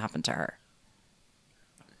ramifications of what happened to her.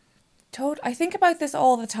 I think about this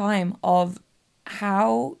all the time, of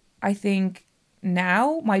how I think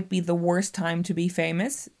now might be the worst time to be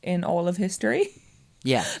famous in all of history.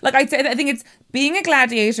 Yeah. Like I think it's being a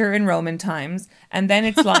gladiator in Roman times, and then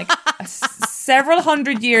it's like several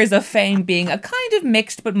hundred years of fame being a kind of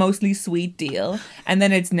mixed but mostly sweet deal, and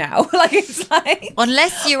then it's now. Like it's like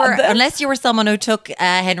unless you were someone who took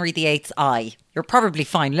Henry VIII's eye, you're probably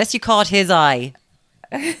fine. Unless you caught his eye,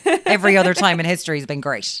 every other time in history has been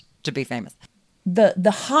great to be famous.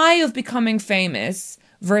 The high of becoming famous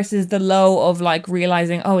versus the low of like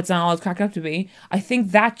realizing, oh, it's not all it's cracked up to be. I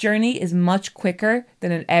think that journey is much quicker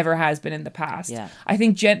than it ever has been in the past. Yeah. I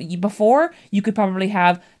think before you could probably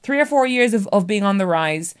have 3 or 4 years of being on the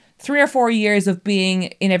rise, 3 or 4 years of being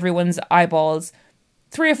in everyone's eyeballs,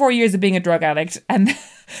 3 or 4 years of being a drug addict, and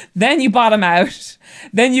then you bottom out,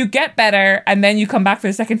 then you get better, and then you come back for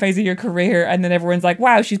the second phase of your career, and then everyone's like,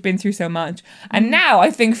 wow, she's been through so much. And now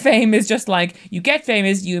I think fame is just like, you get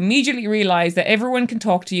famous, you immediately realize that everyone can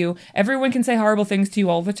talk to you, everyone can say horrible things to you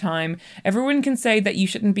all the time, everyone can say that you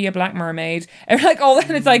shouldn't be a black mermaid, and like all that.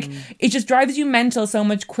 And it's like, it just drives you mental so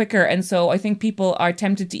much quicker. And so I think people are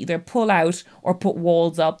tempted to either pull out or put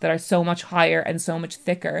walls up that are so much higher and so much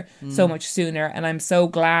thicker, so much sooner. And I'm so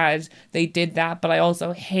glad they did that. But I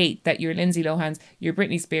also hate that your Lindsay Lohans, your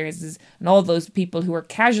Britney Spears, and all those people who are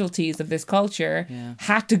casualties of this culture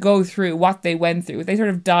had to go through what they went through. They sort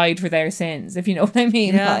of died for their sins, if you know what I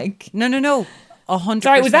mean. Yeah. Like, No. 100%.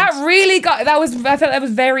 sorry, was that really? I felt that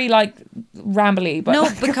was very like rambly. But No,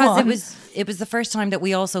 like, because it was the first time that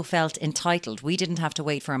we also felt entitled. We didn't have to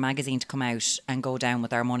wait for a magazine to come out and go down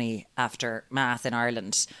with our money after Mass in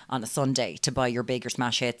Ireland on a Sunday to buy your big, your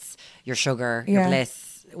smash hits, your sugar, your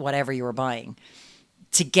bliss, whatever you were buying,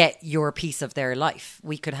 to get your piece of their life.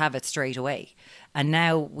 We could have it straight away. And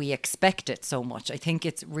now we expect it so much. I think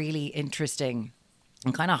it's really interesting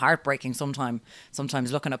and kind of heartbreaking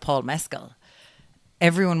sometimes looking at Paul Mescal.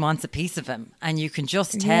 Everyone wants a piece of him, and you can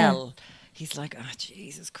just tell he's like, oh,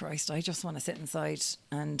 Jesus Christ, I just want to sit inside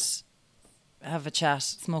and have a chat,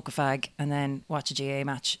 smoke a fag, and then watch a GA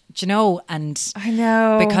match. Do you know? And I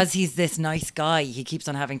know, because he's this nice guy, he keeps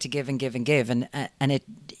on having to give and give and give, and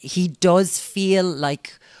he does feel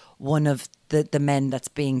like one of the men that's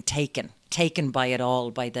being taken by it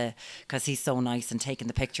all, because he's so nice and taking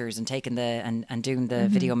the pictures and taking and doing the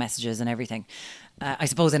video messages and everything. I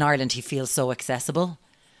suppose in Ireland he feels so accessible.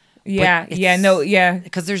 Yeah,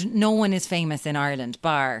 because there's no one is famous in Ireland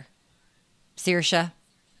bar Saoirse,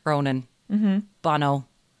 Ronan, Bono,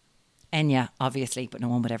 Enya, obviously, but no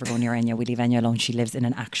one would ever go near Enya. We leave Enya alone. She lives in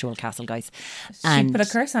an actual castle, guys. She put a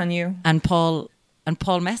curse on you. And Paul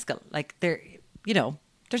Mescal. Like,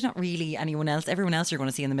 there's not really anyone else. Everyone else you're going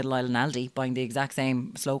to see in the Middle Island Aldi buying the exact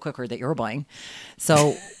same slow cooker that you're buying.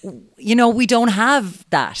 So, we don't have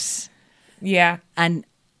that. Yeah. And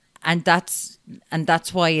that's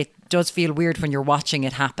why it does feel weird when you're watching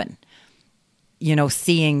it happen.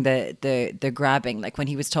 Seeing the grabbing, like when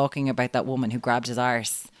he was talking about that woman who grabbed his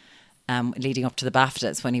arse leading up to the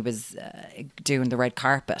BAFTAs when he was doing the red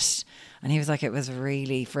carpet. And he was like, it was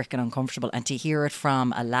really freaking uncomfortable. And to hear it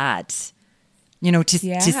from a lad, to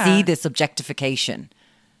see this objectification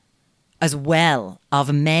as well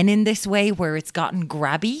of men in this way, where it's gotten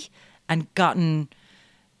grabby and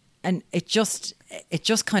it just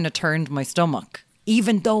kind of turned my stomach.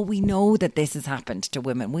 Even though we know that this has happened to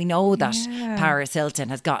women. We know that Paris Hilton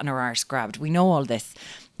has gotten her arse grabbed. We know all this.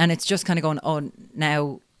 And it's just kind of going, oh,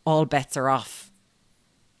 now all bets are off.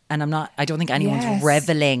 And I don't think anyone's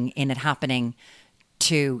reveling in it happening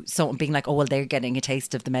to someone being like, oh, well, they're getting a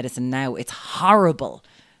taste of the medicine now. It's horrible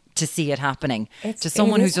to see it happening to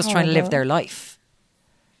someone who's just trying to live their life.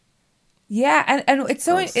 Yeah, and it's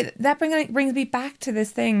so that brings me back to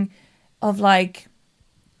this thing of like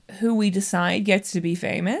who we decide gets to be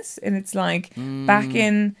famous. And it's like back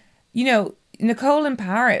in, Nicole and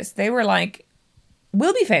Paris, they were like,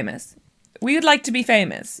 we'll be famous. We would like to be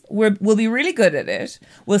famous. We'll be really good at it.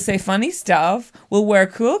 We'll say funny stuff. We'll wear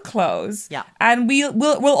cool clothes. Yeah. And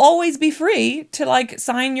we'll always be free to like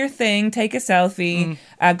sign your thing, take a selfie,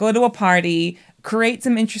 go to a party, create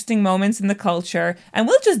some interesting moments in the culture. And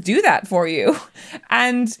we'll just do that for you.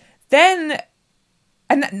 And then...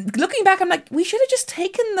 And looking back, I'm like, we should have just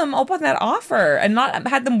taken them up on that offer and not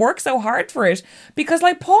had them work so hard for it. Because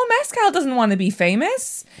like Paul Mescal doesn't want to be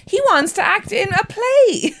famous. He wants to act in a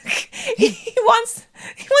play. he wants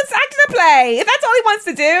to act in a play. If that's all he wants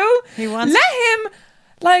to do, let him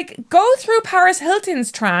like go through Paris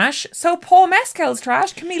Hilton's trash so Paul Mescal's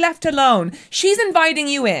trash can be left alone. She's inviting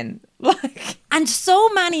you in. And so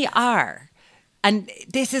many are. And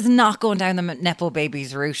this is not going down the Nepo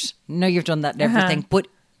babies route. No, you've done that and everything. But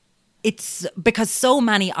it's because so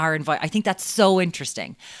many are invited. I think that's so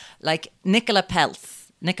interesting. Like Nicole Peltz.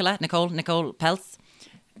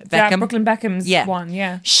 Beckham. Brooklyn Beckham's one,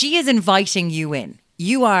 yeah. She is inviting you in.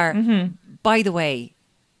 You are, by the way,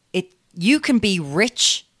 you can be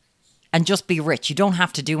rich and just be rich. You don't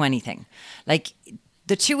have to do anything. Like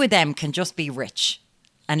the two of them can just be rich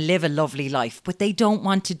and live a lovely life, but they don't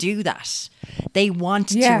want to do that. They want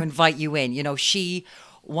to invite you in. She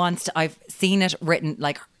wants to, I've seen it written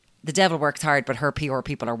like the devil works hard, but her PR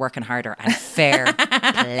people are working harder, and fair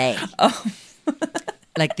play.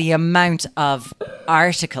 Like the amount of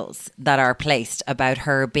articles that are placed about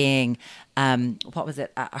her being, what was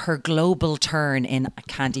it? Her global turn in, I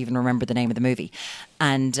can't even remember the name of the movie,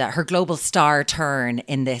 and her global star turn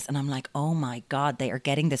in this. And I'm like, oh my God, they are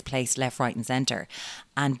getting this place left, right and centre.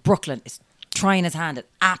 And Brooklyn is trying his hand at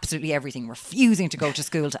absolutely everything, refusing to go to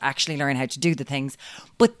school to actually learn how to do the things.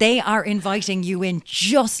 But they are inviting you in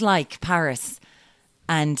just like Paris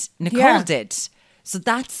and Nicole did. So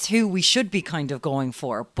that's who we should be kind of going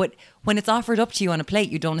for. But when it's offered up to you on a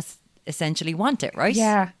plate, you don't essentially want it, right?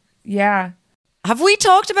 Yeah, yeah. Have we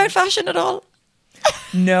talked about fashion at all?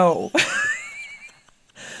 No.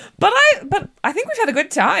 But I think we've had a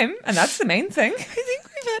good time, and that's the main thing. I think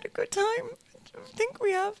we've had a good time. I think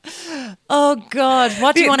we have. Oh God,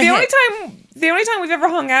 what do you want to hit? The only time we've ever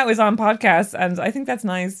hung out is on podcasts, and I think that's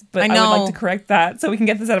nice. But I would like to correct that so we can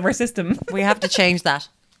get this out of our system. We have to change that.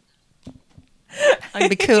 I'd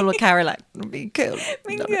be cool with Caroline. I'd be cool.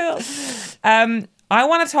 I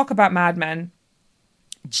want to talk about Mad Men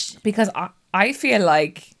because I feel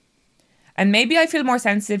like, and maybe I feel more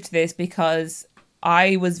sensitive to this because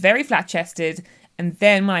I was very flat-chested, and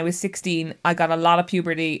then when I was 16, I got a lot of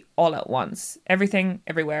puberty all at once. Everything,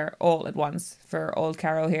 everywhere, all at once for old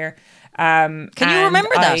Caro here. Can you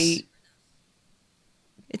remember that?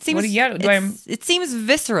 It seems. It seems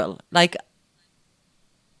visceral. Like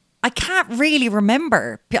I can't really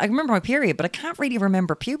remember. I remember my period, but I can't really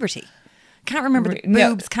remember puberty. Can't remember the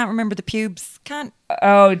boobs. Can't remember the pubes. Can't.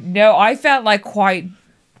 Oh no, I felt like quite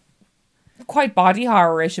body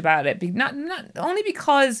horror-ish about it. Not only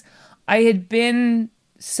because I had been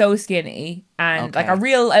so skinny and like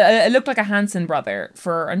I looked like a Hanson brother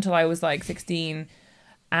until I was like 16,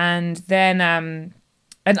 and then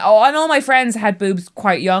and all my friends had boobs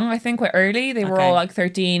quite young. I think quite early. They were all like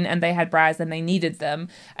 13 and they had bras and they needed them.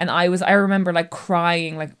 And I remember like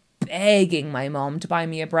crying, like begging my mom to buy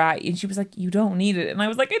me a bra, and she was like, "You don't need it," and I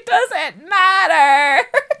was like, "It doesn't matter."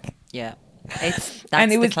 Yeah, that's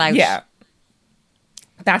the clout. Yeah.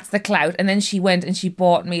 That's the clout. And then she went and she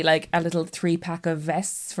bought me like a little 3-pack of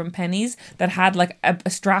vests from Penneys that had like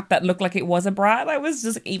a strap that looked like it was a bra. And I was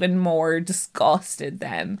just even more disgusted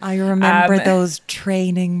then. I remember those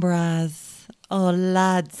training bras. Oh,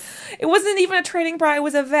 lads. It wasn't even a training bra. It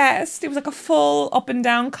was a vest. It was like a full up and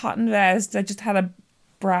down cotton vest. I just had a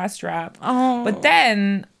bra strap. Oh. But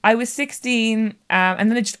then I was 16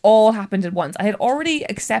 and then it just all happened at once. I had already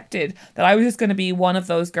accepted that I was just going to be one of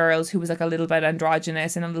those girls who was like a little bit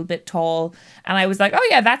androgynous and a little bit tall, and I was like, oh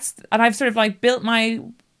yeah, and I've sort of like built my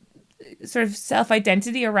sort of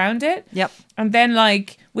self-identity around it. Yep. And then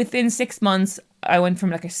like within 6 months I went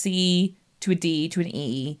from like a C to a D to an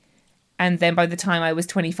E, and then by the time I was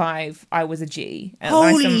 25 I was a G. And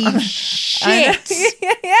holy shit.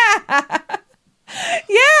 Yeah.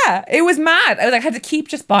 Yeah, it was mad. I had to keep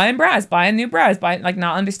just buying new bras, like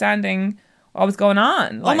not understanding what was going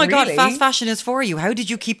on. Like, oh my God, fast fashion is for you. How did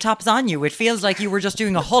you keep tops on you? It feels like you were just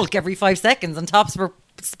doing a Hulk every 5 seconds and tops were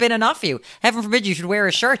spinning off you. Heaven forbid you should wear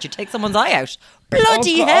a shirt. You'd take someone's eye out.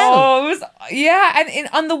 Bloody hell. Oh, it was, yeah. And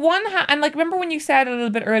on the one hand, and like, remember when you said a little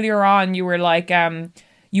bit earlier on, you were like,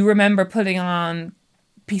 you remember putting on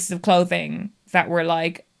pieces of clothing that were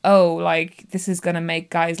like, oh, like this is going to make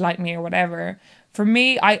guys like me or whatever. For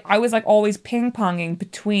me, I was like always ping-ponging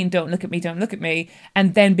between don't look at me,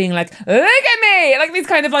 and then being like, look at me! Like these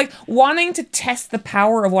kind of like wanting to test the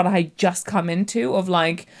power of what I had just come into, of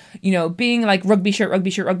like, you know, being like rugby shirt,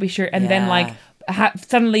 and then like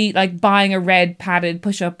suddenly like buying a red padded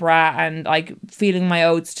push-up bra and like feeling my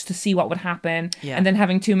oats to see what would happen, and then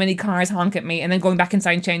having too many cars honk at me, and then going back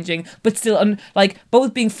inside and changing, but still like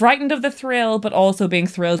both being frightened of the thrill, but also being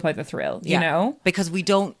thrilled by the thrill, you know? Because we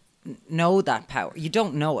don't know that power. You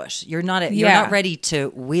don't know it. You're not ready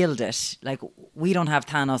to wield it. Like, we don't have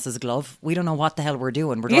Thanos' glove. We don't know what the hell we're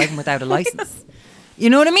doing. We're driving without a license.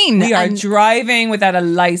 You know what I mean? We are driving without a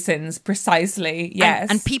license, precisely.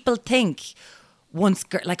 Yes. And people think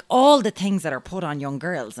like all the things that are put on young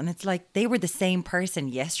girls, and it's like they were the same person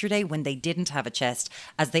yesterday when they didn't have a chest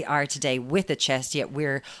as they are today with a chest, yet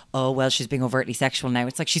we're, oh well, she's being overtly sexual now.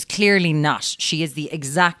 It's like she's clearly not. She is the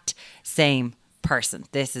exact same person.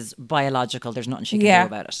 This is biological. There's nothing she can do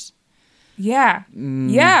about it. Yeah.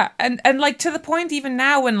 Yeah. And like to the point even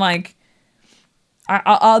now when like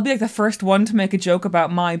I'll be like the first one to make a joke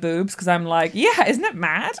about my boobs, because I'm like, yeah, isn't it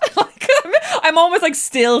mad? Like I'm almost like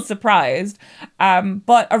still surprised.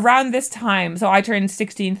 But around this time, so I turned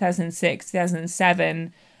 16, 2006,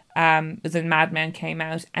 2007 was when Mad Men came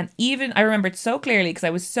out, and even I remember it so clearly because I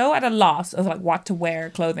was so at a loss of like what to wear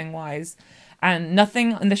clothing wise. And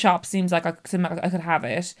nothing in the shop seems like I could have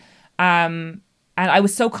it. And I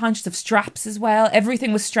was so conscious of straps as well.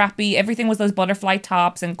 Everything was strappy. Everything was those butterfly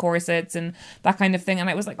tops and corsets and that kind of thing.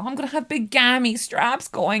 And I was like, oh, I'm going to have big gammy straps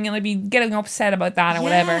going. And I'd be getting upset about that or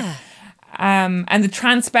whatever. And the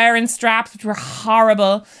transparent straps, which were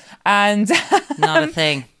horrible. And not a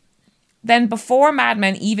thing. Then before Mad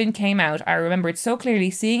Men even came out, I remember it so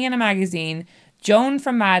clearly seeing in a magazine, Joan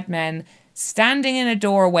from Mad Men standing in a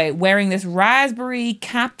doorway wearing this raspberry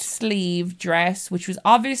capped sleeve dress, which was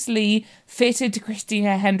obviously fitted to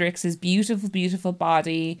Christina Hendricks's beautiful, beautiful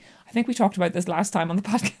body. I think we talked about this last time on the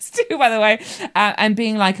podcast too, by the way. And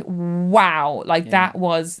being like, wow, like that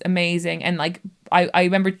was amazing. And like, I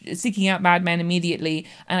remember seeking out Mad Men immediately,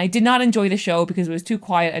 and I did not enjoy the show because it was too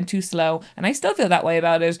quiet and too slow, and I still feel that way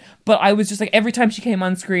about it. But I was just like, every time she came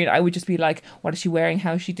on screen, I would just be like, what is she wearing?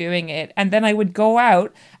 How is she doing it? And then I would go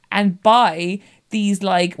out and buy these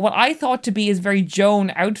like what I thought to be as very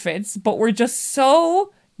Joan outfits, but were just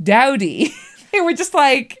so dowdy. They were just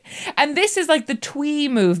like, and this is like the twee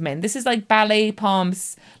movement. This is like ballet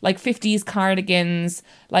pumps, like 50s cardigans.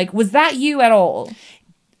 Like, was that you at all?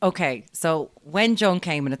 Okay, so when Joan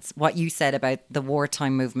came, and it's what you said about the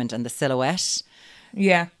wartime movement and the silhouette.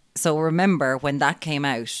 Yeah. So remember when that came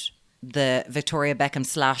out, the Victoria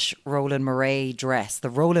Beckham / Roland Murray dress, the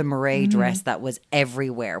Roland Murray dress that was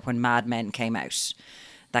everywhere when Mad Men came out,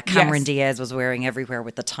 that Cameron Diaz was wearing everywhere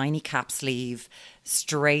with the tiny cap sleeve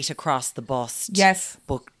straight across the bust. Yes.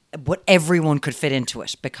 But but everyone could fit into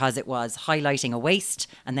it because it was highlighting a waist,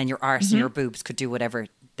 and then your arse and your boobs could do whatever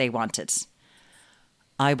they wanted.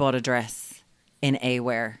 I bought a dress in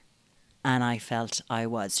A-wear and I felt I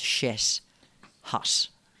was shit hot.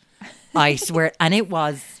 I swear. And it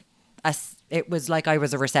was like I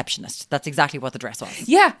was a receptionist. That's exactly what the dress was.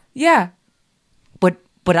 Yeah, yeah.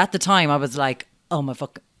 But at the time I was like,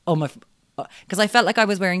 because I felt like I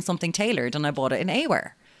was wearing something tailored, and I bought it in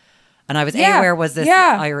A-wear. And I was A-wear was this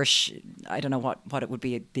Irish, I don't know what it would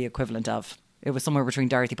be the equivalent of. It was somewhere between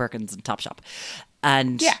Dorothy Perkins and Topshop.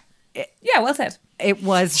 And well said. It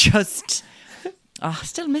was just, I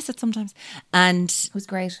still miss it sometimes. And It was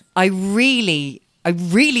great. I really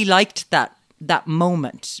liked that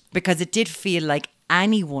moment, because it did feel like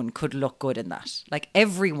anyone could look good in that. Like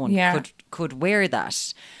everyone could wear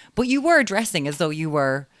that. But you were dressing as though you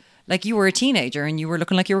were a teenager, and you were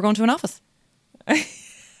looking like you were going to an office.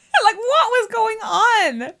 Like, what was going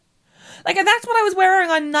on? Like, and that's what I was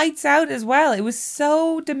wearing on nights out as well. It was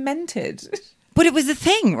so demented. But it was a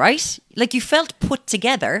thing, right? Like, you felt put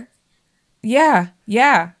together. Yeah,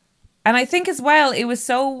 yeah. And I think as well, it was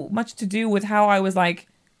so much to do with how I was like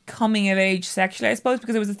coming of age sexually, I suppose,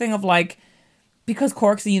 because it was a thing of like, because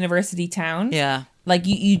Cork's a university town. Yeah. Like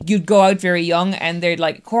you'd go out very young, and they're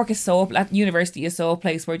like, university is so a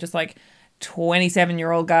place where just like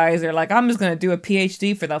 27-year-old guys are like, I'm just going to do a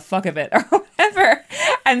PhD for the fuck of it or whatever.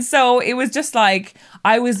 And so it was just like,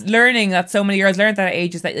 I was learning that so many girls learned that at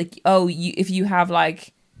age is that like, if you have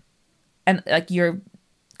like your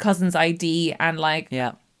cousin's ID and like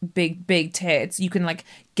big tits, you can like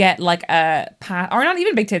get like a or not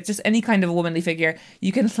even big tits, just any kind of a womanly figure,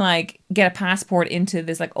 you can like get a passport into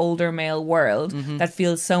this like older male world that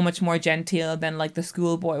feels so much more genteel than like the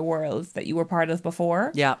schoolboy world that you were part of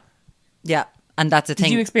before. Yeah, and that's a thing.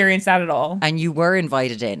 Did you experience that at all? And you were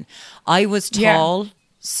invited in. I was tall,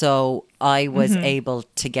 so I was able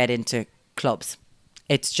to get into clubs.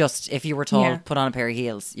 It's just, if you were tall, put on a pair of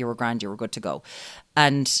heels, you were grand, you were good to go.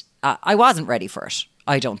 And I wasn't ready for it,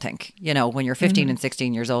 I don't think. You know, when you're 15 and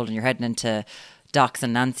 16 years old and you're heading into Doc's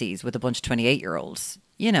and Nancy's with a bunch of 28-year-olds,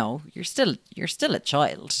 you know, you're still a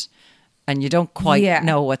child. And you don't quite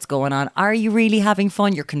know what's going on. Are you really having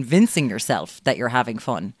fun? You're convincing yourself that you're having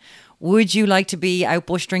fun. Would you like to be out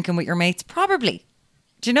bush drinking with your mates? Probably.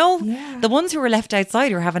 Do you know? Yeah. The ones who were left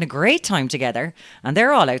outside are having a great time together, and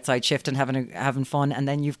they're all outside shifting, having fun. And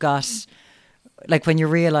then you've got, like, when you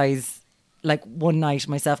realise, like, one night,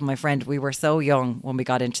 myself and my friend, we were so young when we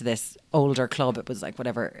got into this older club. It was like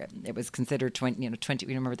whatever, it was considered 20, 20,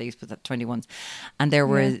 we remember they used to put that 21s. And there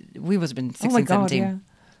were, we must have been 16, 17. Yeah.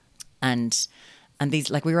 And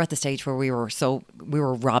these, like, we were at the stage where we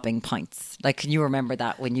were robbing pints. Like, can you remember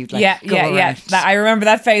that when you'd like go around? Yeah. I remember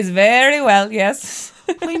that phase very well. Yes.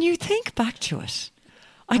 When you think back to it,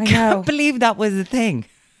 I can't believe that was a thing.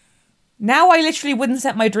 Now I literally wouldn't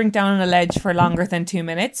set my drink down on a ledge for longer than 2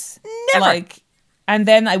 minutes. Never. Like, and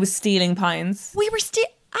then I was stealing pints. We were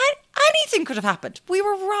anything could have happened. We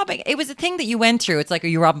were robbing. It was a thing that you went through. It's like, are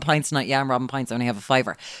you robbing pints tonight? Yeah, I'm robbing pints. I only have a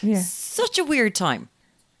 $5. Yeah. Such a weird time.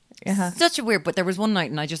 Such a weird. But there was one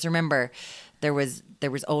night, and I just remember there was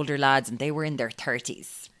older lads, and they were in their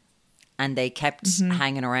 30s, and they kept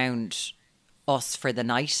hanging around us for the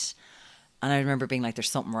night. And I remember being like,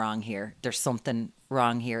 there's something wrong here. There's something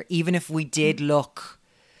wrong here. Even if we did look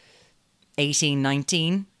 18,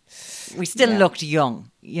 19, we still looked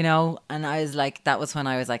young, you know? And I was like, that was when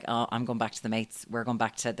I was like, oh, I'm going back to the mates. We're going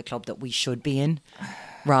back to the club that we should be in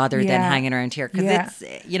rather than hanging around here. Because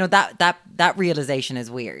it's, you know, that realization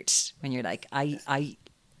is weird when you're like, I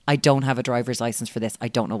don't have a driver's license for this. I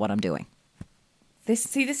don't know what I'm doing.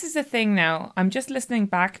 This is the thing now. I'm just listening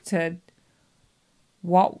back to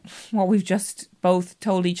what we've just both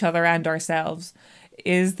told each other and ourselves,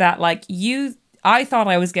 is that like I thought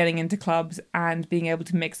I was getting into clubs and being able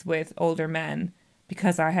to mix with older men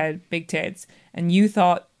because I had big tits, and you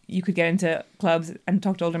thought you could get into clubs and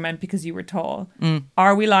talk to older men because you were tall.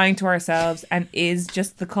 Are we lying to ourselves? And is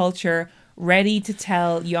just the culture ready to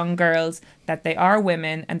tell young girls that they are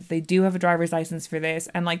women and they do have a driver's license for this?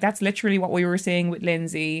 And like, that's literally what we were seeing with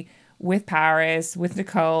Lindsay, with Paris, with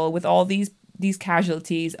Nicole, with all these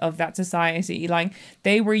casualties of that society. Like,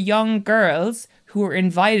 they were young girls who were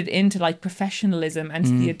invited into like professionalism and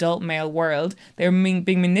to the adult male world. They were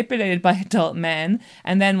being manipulated by adult men,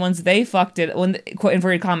 and then once they fucked it, quote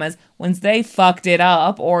inverted commas, once they fucked it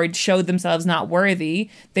up or showed themselves not worthy,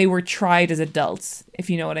 they were tried as adults, if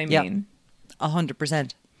you know what I mean.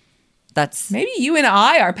 100%. That's maybe you and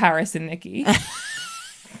I are Paris and Nikki.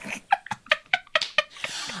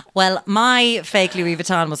 Well, my fake Louis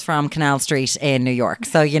Vuitton was from Canal Street in New York.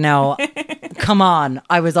 So, you know, come on.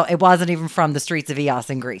 It wasn't even from the streets of Ios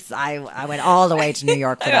in Greece. I went all the way to New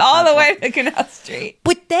York for that. All the way to Canal Street.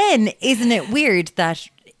 But then, isn't it weird that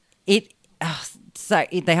they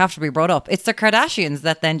have to be brought up. It's the Kardashians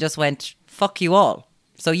that then just went, fuck you all.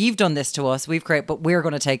 So you've done this to us. But we're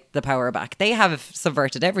going to take the power back. They have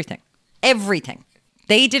subverted everything. Everything.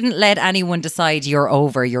 They didn't let anyone decide you're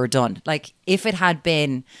over, you're done. Like, if it had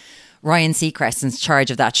been Ryan Seacrest in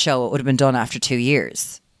charge of that show, it would have been done after 2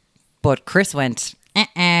 years. But Chris went,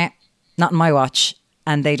 not in my watch.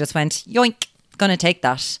 And they just went, yoink, gonna take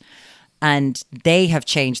that. And they have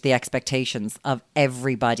changed the expectations of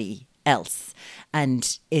everybody else.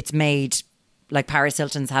 And it's made, like, Paris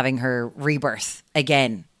Hilton's having her rebirth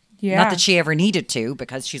again. Yeah. Not that she ever needed to,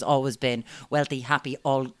 because she's always been wealthy, happy,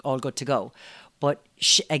 all good to go. But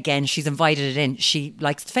she's invited it in. She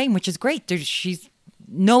likes the fame, which is great. She's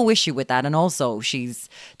no issue with that. And also she's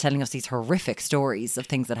telling us these horrific stories of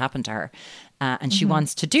things that happened to her. And she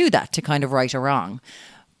wants to do that to kind of right a wrong.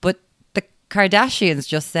 But the Kardashians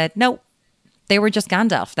just said, no, they were just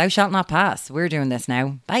Gandalf. Thou shalt not pass. We're doing this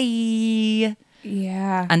now. Bye.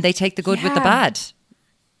 Yeah. And they take the good with the bad.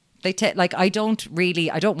 I don't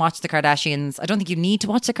watch the Kardashians. I don't think you need to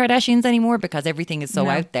watch the Kardashians anymore because everything is so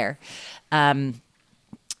out there.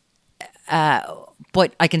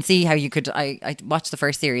 But I can see how you could. I watched the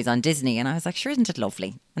first series on Disney, and I was like, "Sure, isn't it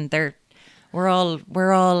lovely?" And we're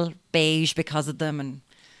all beige because of them, and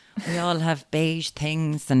we all have beige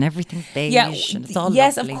things, and everything's beige. Yeah, and it's all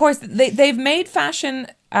lovely. Of course, they've made fashion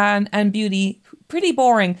and beauty pretty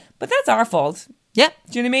boring, but that's our fault. Yeah.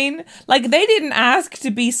 Do you know what I mean? Like, they didn't ask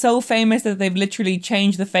to be so famous that they've literally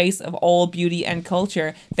changed the face of all beauty and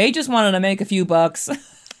culture. They just wanted to make a few bucks.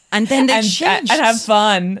 And then they changed. And have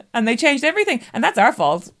fun. And they changed everything. And that's our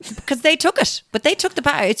fault. Because they took it. But they took the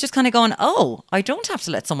power. It's just kind of going, oh, I don't have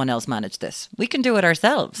to let someone else manage this. We can do it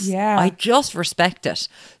ourselves. Yeah. I just respect it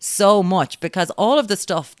so much because all of the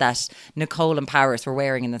stuff that Nicole and Paris were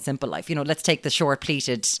wearing in The Simple Life, you know, let's take the short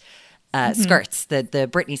pleated skirts, the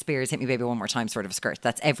Britney Spears Hit Me Baby One More Time sort of skirt.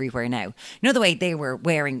 That's everywhere now. You know the way they were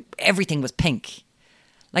wearing, everything was pink.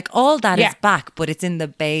 Like all that is back, but it's in the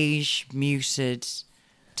beige, muted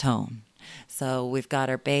tone. So we've got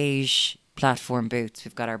our beige platform boots,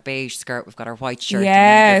 we've got our beige skirt, we've got our white shirt, and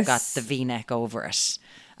then we've got the V-neck over it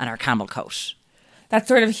and our camel coat. That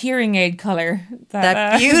sort of hearing aid colour.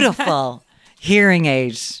 That beautiful hearing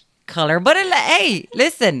aid colour. But hey,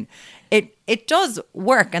 listen, it does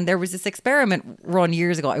work. And there was this experiment run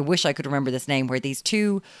years ago, I wish I could remember this name, where these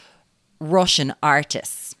two Russian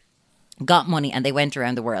artists got money and they went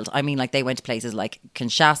around the world. I mean, like, they went to places like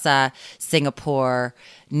Kinshasa, Singapore,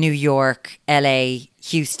 New York, LA,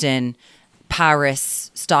 Houston,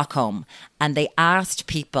 Paris, Stockholm, and they asked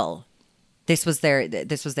people, they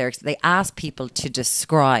asked people to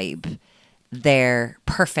describe their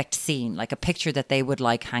perfect scene, like a picture that they would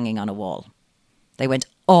like hanging on a wall. They went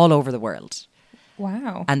all over the world.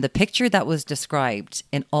 Wow. And the picture that was described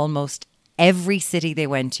in almost every city they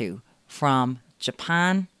went to, from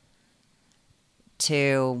Japan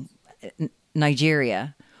to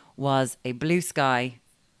Nigeria, was a blue sky,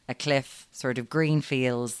 a cliff, sort of green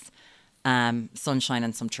fields, sunshine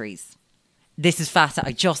and some trees. This is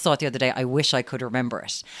fascinating. I just saw it the other day. I wish I could remember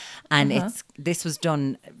it. And this was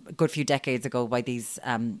done a good few decades ago by these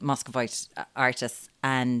Muscovite artists,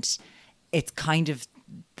 and it's kind of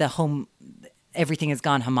everything has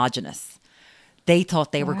gone homogenous. They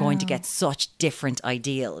thought they were going to get such different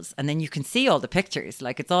ideals. And then you can see all the pictures,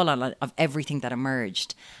 like it's all of everything that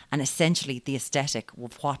emerged. And essentially the aesthetic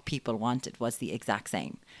of what people wanted was the exact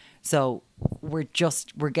same. So we're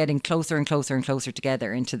getting closer and closer and closer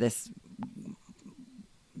together into this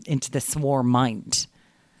swarm mind.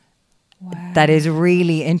 Wow. That is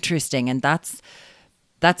really interesting. And that's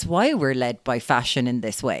why we're led by fashion in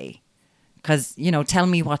this way. Because, you know, tell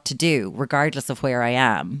me what to do, regardless of where I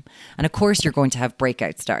am. And of course, you're going to have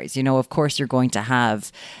breakout stars. You know, of course, you're going to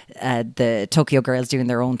have the Tokyo girls doing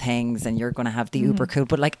their own things, and you're going to have the uber cool.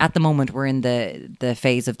 But like at the moment, we're in the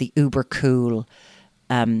phase of the uber cool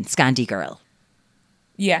Scandi girl.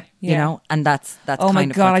 Yeah. You know, and that's oh my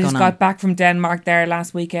kind of God, what's I just going on. got back from Denmark there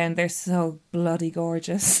last weekend. They're so bloody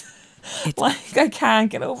gorgeous. Like, I can't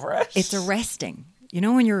get over it. It's arresting. You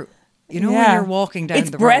know, when you're when you're walking down the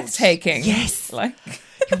road. It's breathtaking. Yes. Like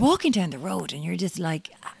you're walking down the road and you're just like,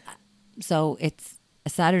 so it's a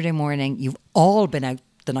Saturday morning. You've all been out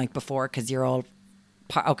the night before because you're all,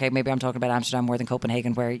 okay, maybe I'm talking about Amsterdam more than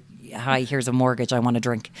Copenhagen where, hi, here's a mortgage, I want a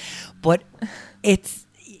drink. But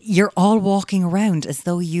you're all walking around as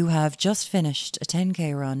though you have just finished a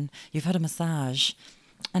 10K run. You've had a massage.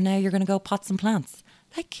 and now you're going to go pots and plants.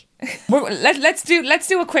 Like, Let's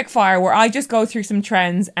do a quick fire where I just go through some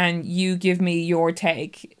trends and you give me your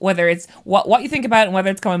take, whether it's what you think about it and whether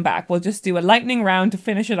it's coming back. We'll just do a lightning round to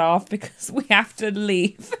finish it off because we have to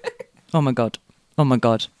leave. oh my god,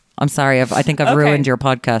 I'm sorry. I think I've Okay. ruined your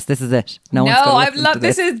podcast. This is it. No, one's gonna I've listen loved to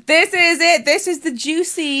this. Is it? This is the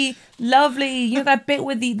juicy, lovely. You know that bit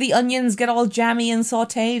where the onions get all jammy and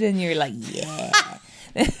sautéed, and you're like, yeah.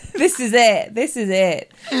 This is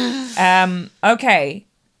it. Okay.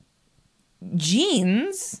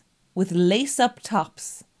 Jeans with lace-up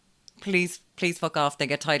tops. Please fuck off. They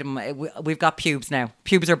get tied. We've got pubes now.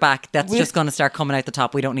 Pubes are back. That's just going to start coming out the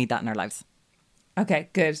top. We don't need that in our lives. Okay,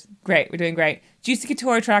 good. Great. We're doing great. Juicy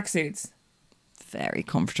couture tracksuits. Very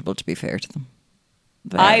comfortable, to be fair to them.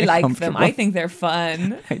 I Very like them. comfortable. I think they're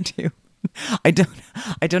fun. I do. I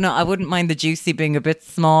don't know. I wouldn't mind the juicy being a bit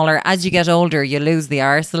smaller. As you get older, you lose the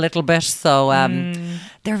arse a little bit. So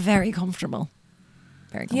they're very comfortable.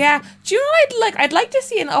 Very comfortable. Yeah. Do you know what I'd like? I'd like to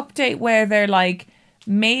see an update where they're like,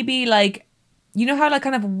 maybe like, you know how like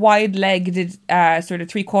kind of wide-legged, sort of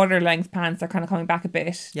 3/4 length pants are kind of coming back a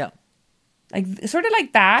bit. Yeah. Like sort of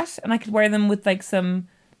like that, and I could wear them with like some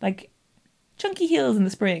like chunky heels in the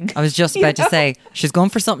spring. I was just about to say she's going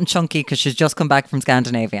for something chunky because she's just come back from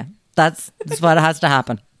Scandinavia. That's what has to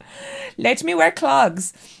happen. Let me wear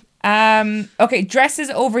clogs. Okay, dresses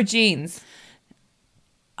over jeans.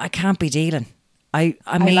 I can't be dealing. I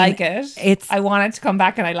mean, like it. I want it to come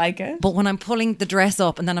back, and I like it. But when I'm pulling the dress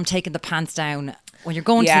up and then I'm taking the pants down, when you're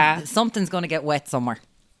going to something's going to get wet somewhere.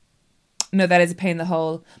 No, that is a pain in the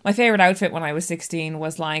hole. My favorite outfit when I was 16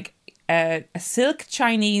 was like a silk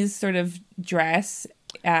Chinese sort of dress,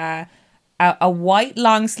 a white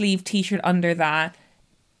long sleeve t-shirt under that,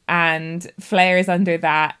 and flares under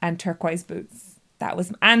that, and turquoise boots. That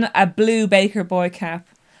was, and a blue Baker Boy cap.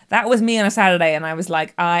 That was me on a Saturday, and I was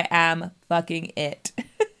like, I am fucking it.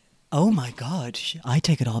 Oh my God, I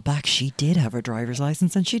take it all back. She did have her driver's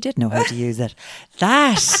license and she did know how to use it.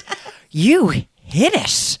 You hit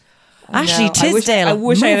it. Ashley Tisdale, I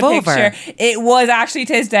wish I had a move over. picture. It was Ashley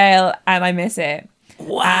Tisdale, and I miss it.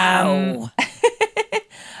 Wow.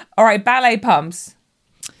 All right, ballet pumps.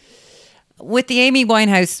 With the Amy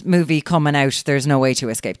Winehouse movie coming out, there's no way to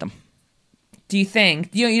escape them. Do you think?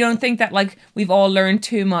 You don't think that like we've all learned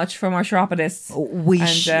too much from our chiropodists? We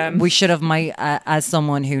should have. As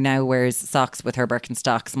someone who now wears socks with her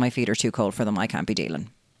Birkenstocks, my feet are too cold for them. I can't be dealing.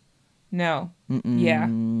 No. Yeah.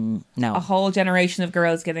 No. A whole generation of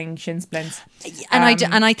girls getting shin splints. And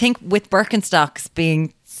I think with Birkenstocks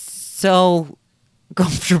being so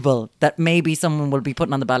comfortable that maybe someone will be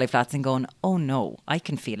putting on the ballet flats and going, oh no, I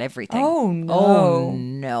can feel everything. Oh no. Oh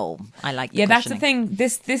no. I like the Yeah, that's the cushioning.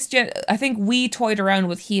 thing. I think we toyed around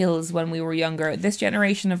with heels when we were younger. This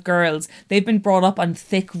generation of girls, they've been brought up on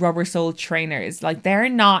thick rubber-soled trainers. Like, they're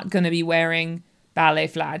not going to be wearing ballet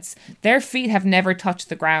flats. Their feet have never touched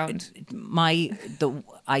the ground.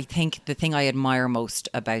 I think the thing I admire most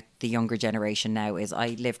about the younger generation now is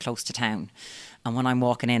I live close to town. And when I'm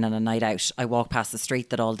walking in on a night out, I walk past the street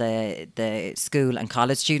that all the school and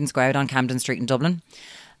college students go out on, Camden Street in Dublin.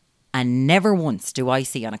 And never once do I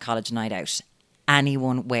see on a college night out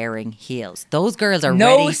anyone wearing heels. Those girls are ready.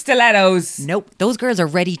 No stilettos. Nope. Those girls are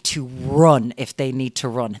ready to run if they need to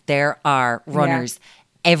run. There are runners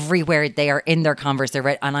everywhere. They are in their Converse. They're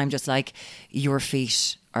ready. And I'm just like, your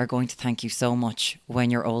feet are going to thank you so much when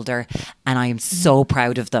you're older. And I am so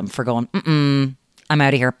proud of them for going, I'm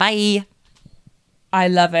out of here. Bye. I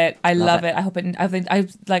love it. I love it.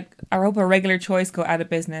 I hope a regular choice go out of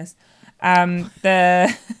business.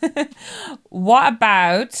 What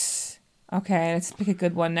about? Okay, let's pick a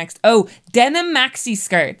good one next. Oh, denim maxi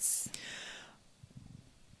skirts.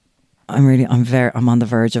 I'm on the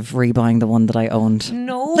verge of rebuying the one that I owned.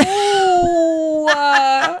 No.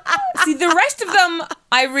 See, the rest of them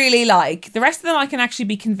I really like. The rest of them I can actually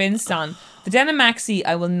be convinced on. The denim maxi,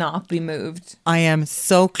 I will not be moved. I am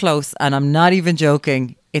so close, and I'm not even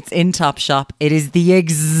joking. It's in Topshop. It is the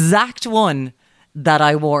exact one that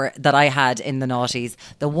I wore, that I had in the noughties.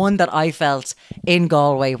 The one that I felt in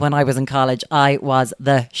Galway when I was in college. I was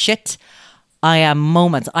the shit. I am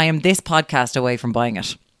this podcast away from buying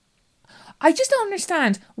it. I just don't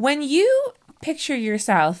understand. When you picture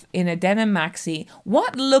yourself in a denim maxi,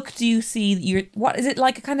 what look do you see? What is it,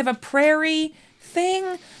 like a kind of a prairie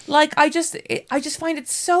thing? Like, I just find it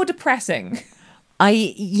so depressing.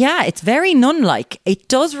 It's very nun-like. It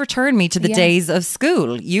does return me to the days of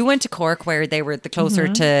school. You went to Cork, where they were the closer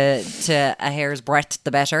to a hair's breadth,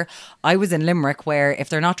 the better. I was in Limerick, where if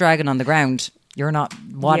they're not dragging on the ground, You're not,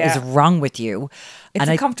 what is wrong with you? It's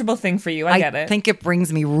a comfortable thing for you. I get it. I think it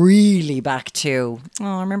brings me really back to,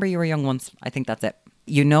 I remember you were young once. I think that's it.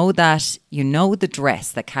 You know the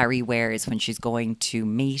dress that Carrie wears when she's going to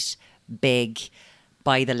meet Big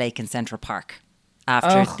by the lake in Central Park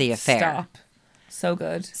after the affair. Stop. So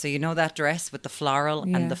good. So you know that dress with the floral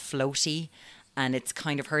and the floaty, and it's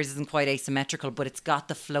kind of, hers isn't quite asymmetrical, but it's got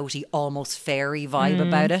the floaty, almost fairy vibe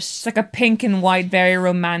about it. It's like a pink and white, very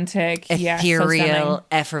romantic, ethereal, so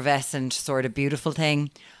effervescent, sort of beautiful thing.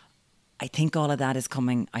 I think all of that is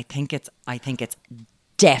coming. I think it's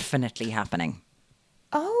definitely happening.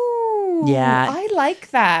 Oh, yeah, I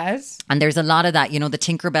like that. And there's a lot of that, you know, the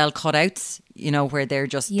Tinkerbell cutouts, you know, where they're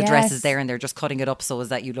just, the dress is there and they're just cutting it up so as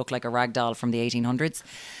that you look like a rag doll from the 1800s.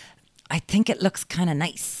 I think it looks kind of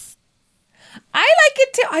nice. I like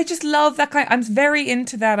it too. I just love that kind. I'm very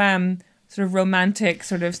into that sort of romantic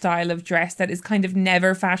sort of style of dress that is kind of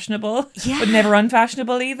never fashionable, but never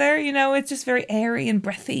unfashionable either. You know, it's just very airy and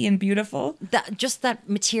breathy and beautiful. That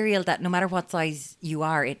material that no matter what size you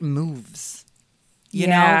are, it moves. You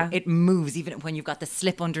know, it moves even when you've got the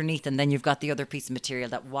slip underneath and then you've got the other piece of material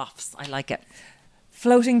that wafts. I like it.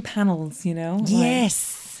 Floating panels, you know?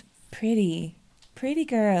 Yes. Like, pretty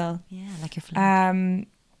girl. Yeah, like your float.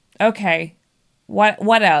 Okay.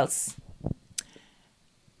 What else?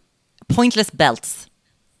 Pointless belts.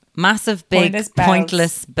 Massive, big,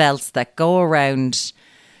 pointless belts that go around.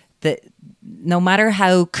 No matter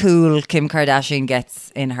how cool Kim Kardashian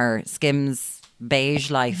gets in her Skims beige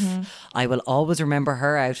life, I will always remember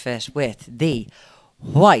her outfit with the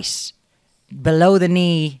white below the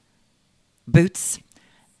knee boots,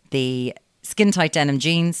 the skin tight denim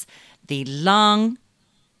jeans, the long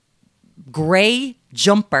grey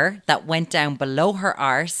jumper that went down below her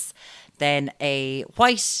arse, then a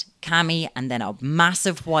white cami, and then a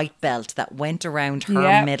massive white belt that went around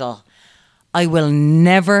her middle. I will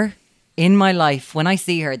never in my life, when I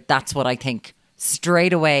see her, that's what I think.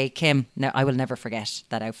 Straight away, Kim. No, I will never forget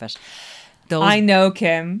that outfit. I know,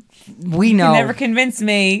 Kim. We know. You never convinced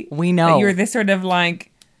me. We know. That you're this sort of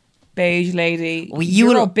like beige lady.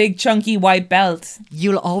 You're a big chunky white belt.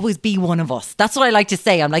 You'll always be one of us. That's what I like to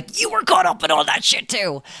say. I'm like, you were caught up in all that shit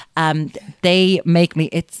too. They make me,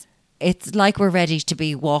 it's like we're ready to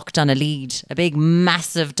be walked on a lead. A big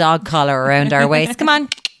massive dog collar around our waist. Come on,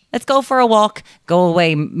 let's go for a walk. Go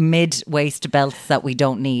away mid-waist belts that we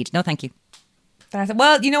don't need. No, thank you.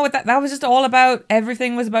 Well, you know what? That was just all about.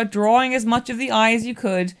 Everything was about drawing as much of the eye as you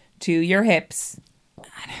could to your hips,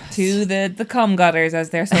 to the cum gutters, as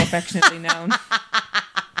they're so affectionately known.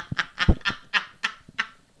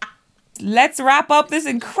 Let's wrap up this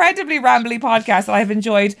incredibly rambly podcast that I've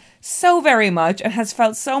enjoyed so very much and has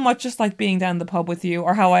felt so much just like being down the pub with you,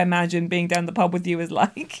 or how I imagine being down the pub with you is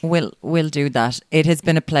like. We'll do that. It has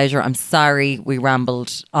been a pleasure. I'm sorry we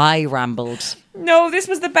rambled. I rambled. No, this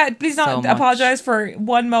was the best. Please not apologise for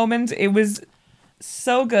one moment. It was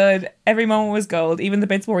so good. Every moment was gold. Even the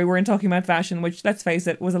bits where we weren't talking about fashion, which, let's face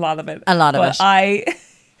it, was a lot of it. I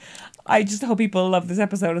just hope people love this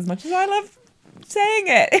episode as much as I love saying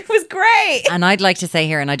it. It was great. And I'd like to say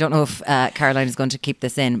here, and I don't know if Caroline is going to keep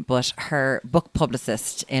this in, but her book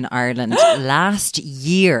publicist in Ireland last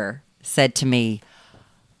year said to me,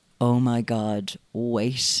 oh my God,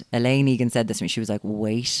 wait. Elaine Egan said this to me. She was like,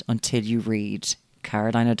 wait until you read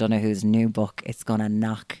Caroline O'Donoghue's new book. It's going to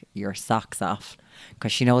knock your socks off.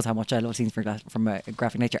 Because she knows how much I love scenes from a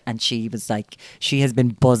graphic nature. And she was like, she has been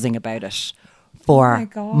buzzing about it for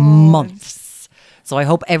months. So I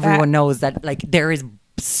hope everyone knows that, like, there is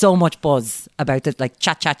so much buzz about it, like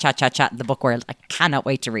chat in the book world. I cannot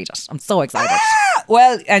wait to read it. I'm so excited.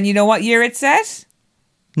 Well, and you know what year it's set?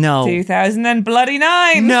 No.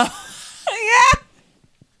 2009. No. Yeah.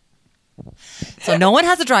 So no one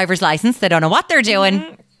has a driver's license. They don't know what they're doing.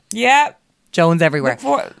 Mm-hmm. Yeah. Jones everywhere.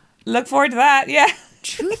 Look forward to that. Yeah.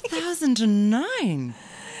 2009.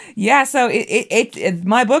 Yeah. So it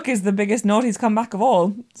my book is the biggest Noughties comeback of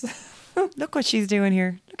all. Look what she's doing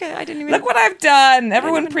here. Look what I've done.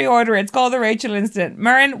 Everyone pre-order it. It's called The Rachel Instant.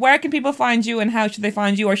 Muireann, where can people find you and how should they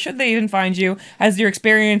find you, or should they even find you? Has your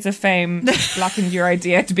experience of fame blockened your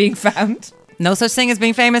idea to being found? No such thing as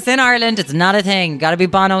being famous in Ireland. It's not a thing. Gotta be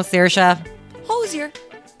Bono, Saoirse. Hosier.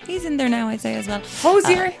 He's in there now, I'd say, as well.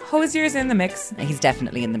 Hosier's in the mix. He's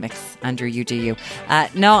definitely in the mix. Andrew, you do you.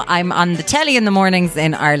 No, I'm on the telly in the mornings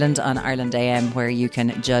in Ireland on Ireland AM, where you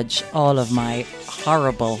can judge all of my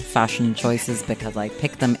horrible fashion choices because I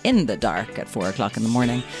pick them in the dark at 4 o'clock in the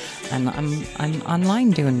morning. And I'm online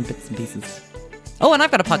doing bits and pieces. Oh, and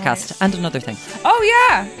I've got a podcast and another thing. Oh,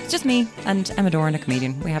 yeah. It's just me and Emma Doran, a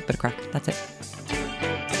comedian. We have a bit of crack. That's it.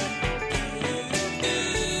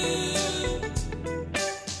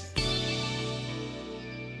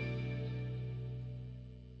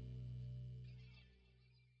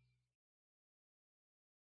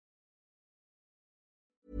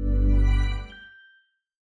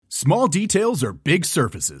 Small details are big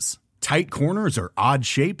surfaces. Tight corners are odd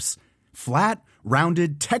shapes. Flat,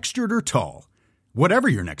 rounded, textured, or tall. Whatever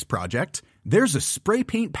your next project, there's a spray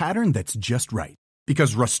paint pattern that's just right.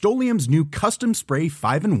 Because Rust-Oleum's new Custom Spray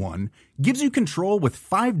 5-in-1 gives you control with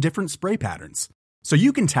 5 different spray patterns. So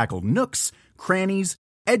you can tackle nooks, crannies,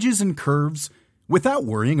 edges, and curves without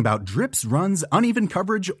worrying about drips, runs, uneven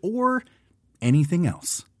coverage, or anything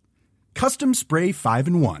else. Custom Spray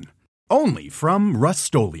 5-in-1. Only from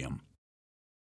Rust-Oleum.